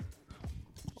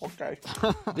 Okay.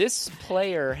 This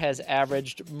player has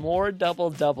averaged more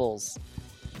double-doubles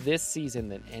this season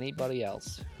than anybody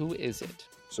else. Who is it?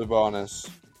 Sabonis.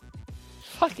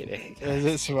 Fucking A. Is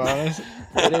it Sabonis?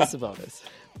 It is Sabonis.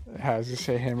 I was gonna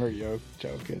say him or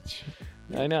Jokic.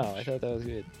 I know. I thought that was a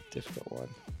good, difficult one.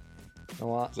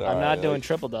 Well, It's I'm all not right, doing like,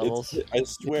 triple doubles. I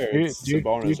swear, Do it's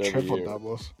Sabonis every triple year.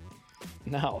 doubles.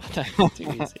 No, that's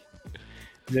too easy.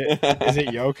 Is it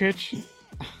Jokic?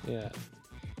 Yeah.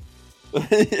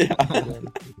 Yeah.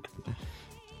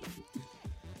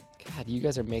 God, you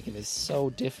guys are making this so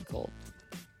difficult.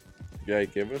 Yeah,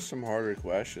 give us some harder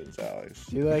questions, Alex.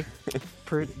 Do you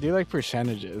like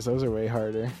percentages? Those are way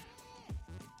harder.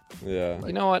 Yeah.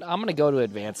 You know what? I'm gonna go to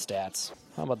advanced stats.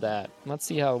 How about that? Let's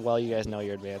see how well you guys know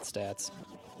your advanced stats.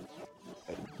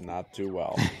 Not too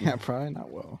well. Yeah, probably not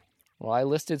well. Well, I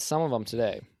listed some of them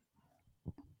today.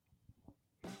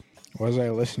 Was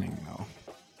I listening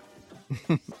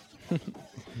though?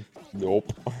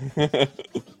 Nope.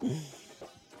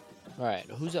 All right,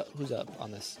 who's up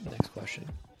on this next question?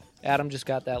 Adam just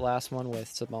got that last one with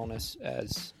Sabonis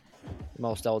as the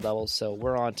most double doubles, so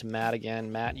we're on to Matt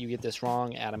again. Matt, you get this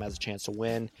wrong. Adam has a chance to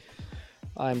win.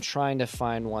 I'm trying to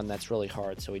find one that's really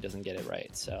hard so he doesn't get it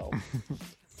right. So,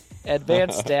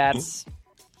 advanced stats.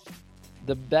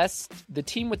 The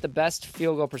team with the best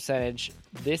field goal percentage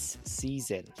this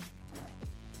season.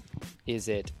 Is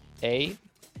it A,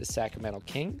 the Sacramento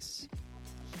Kings,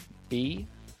 B,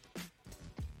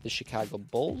 the Chicago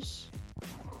Bulls,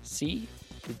 C,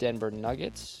 the Denver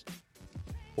Nuggets,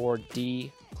 or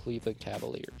D, Cleveland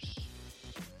Cavaliers?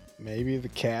 Maybe the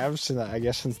Cavs, I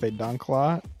guess, since they dunk a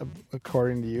lot,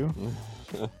 according to you.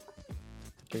 You're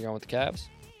going with the Cavs?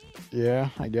 Yeah,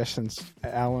 I guess since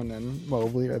Allen and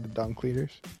Mobley are the dunk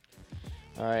leaders.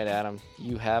 All right, Adam,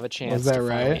 you have a chance Was that to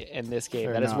right? fight in this game.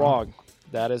 Or That is no? wrong.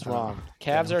 That is wrong.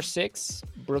 Cavs yeah. are 6,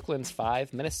 Brooklyn's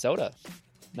 5, Minnesota,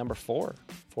 number 4,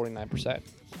 49%.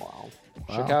 Wow.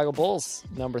 Chicago Bulls,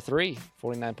 number 3,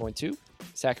 49.2.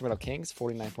 Sacramento Kings,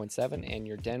 49.7. And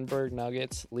your Denver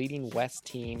Nuggets, leading West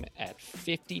team at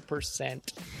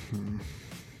 50%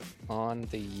 on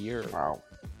the year. Wow.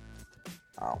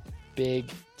 Wow. Big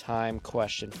time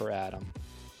question for Adam.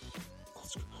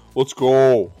 Let's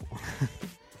go.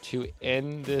 To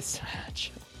end this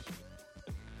match,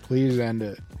 Please end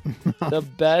it. the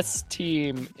best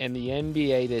team in the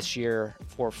NBA this year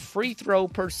for free throw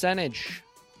percentage,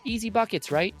 easy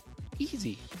buckets, right?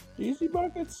 Easy. Easy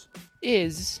buckets.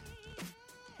 Is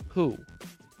who?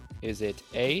 Is it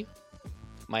A,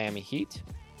 Miami Heat,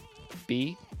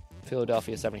 B,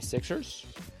 Philadelphia 76ers,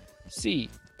 C,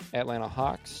 Atlanta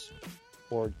Hawks,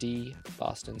 or D,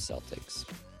 Boston Celtics?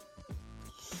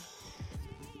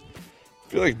 I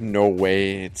feel like no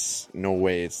way it's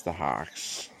the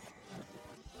Hawks.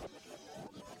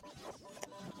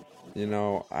 You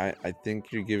know, I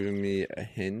think you're giving me a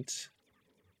hint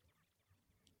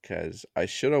because I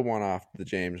should have won off the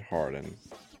James Harden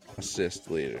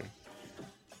assist leader.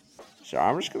 So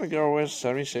I'm just going to go with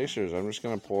 76ers. I'm just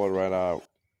going to pull it right out.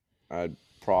 I'm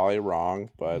probably wrong,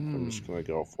 but I'm just going to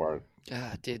go for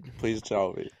it. Please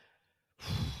tell me.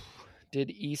 Did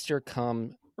Easter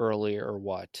come earlier or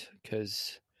what?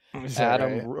 Because Is that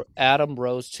right? Adam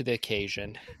rose to the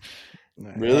occasion.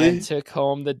 Really? And took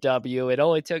home the W. It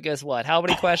only took us what? How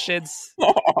many questions?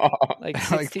 Like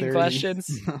 16 Like 30.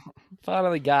 questions?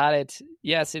 Finally got it.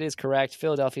 Yes, it is correct.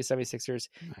 Philadelphia 76ers,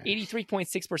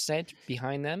 83.6%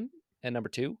 behind them at number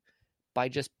 2 by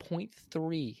just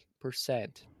 0.3%.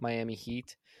 Miami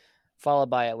Heat, followed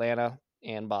by Atlanta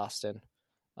and Boston.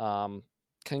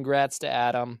 Congrats to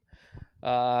Adam.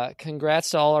 Congrats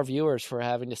to all our viewers for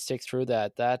having to stick through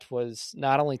that. That was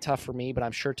not only tough for me, but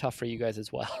I'm sure tough for you guys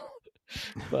as well.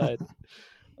 But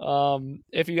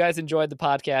if you guys enjoyed the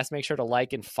podcast, make sure to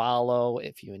like and follow.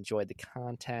 If you enjoyed the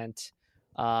content,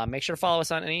 make sure to follow us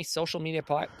on any social media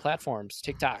platforms: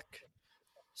 TikTok,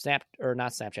 not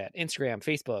Snapchat, Instagram,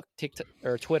 Facebook, TikTok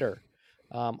or Twitter.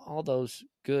 All those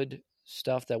good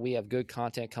stuff that we have good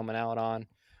content coming out on.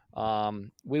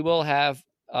 We will have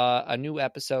a new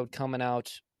episode coming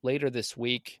out later this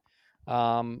week.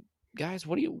 Guys,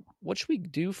 what should we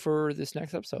do for this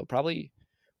next episode?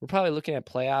 We're probably looking at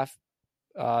playoff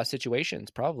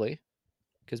situations, probably,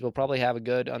 because we'll probably have a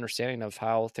good understanding of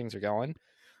how things are going.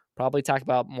 Probably talk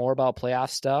more about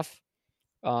playoff stuff.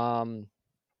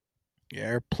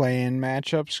 Yeah, playing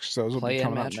matchups, because those will be Play-in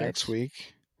coming up matchups. next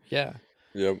week. Yeah.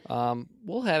 Yep.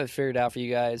 We'll have it figured out for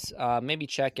you guys. Maybe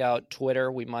check out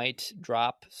Twitter. We might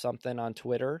drop something on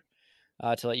Twitter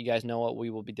to let you guys know what we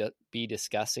will be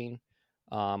discussing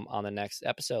on the next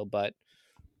episode. But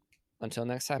until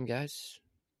next time, guys,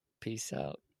 peace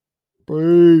out.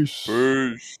 Peace.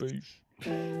 Peace.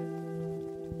 Peace.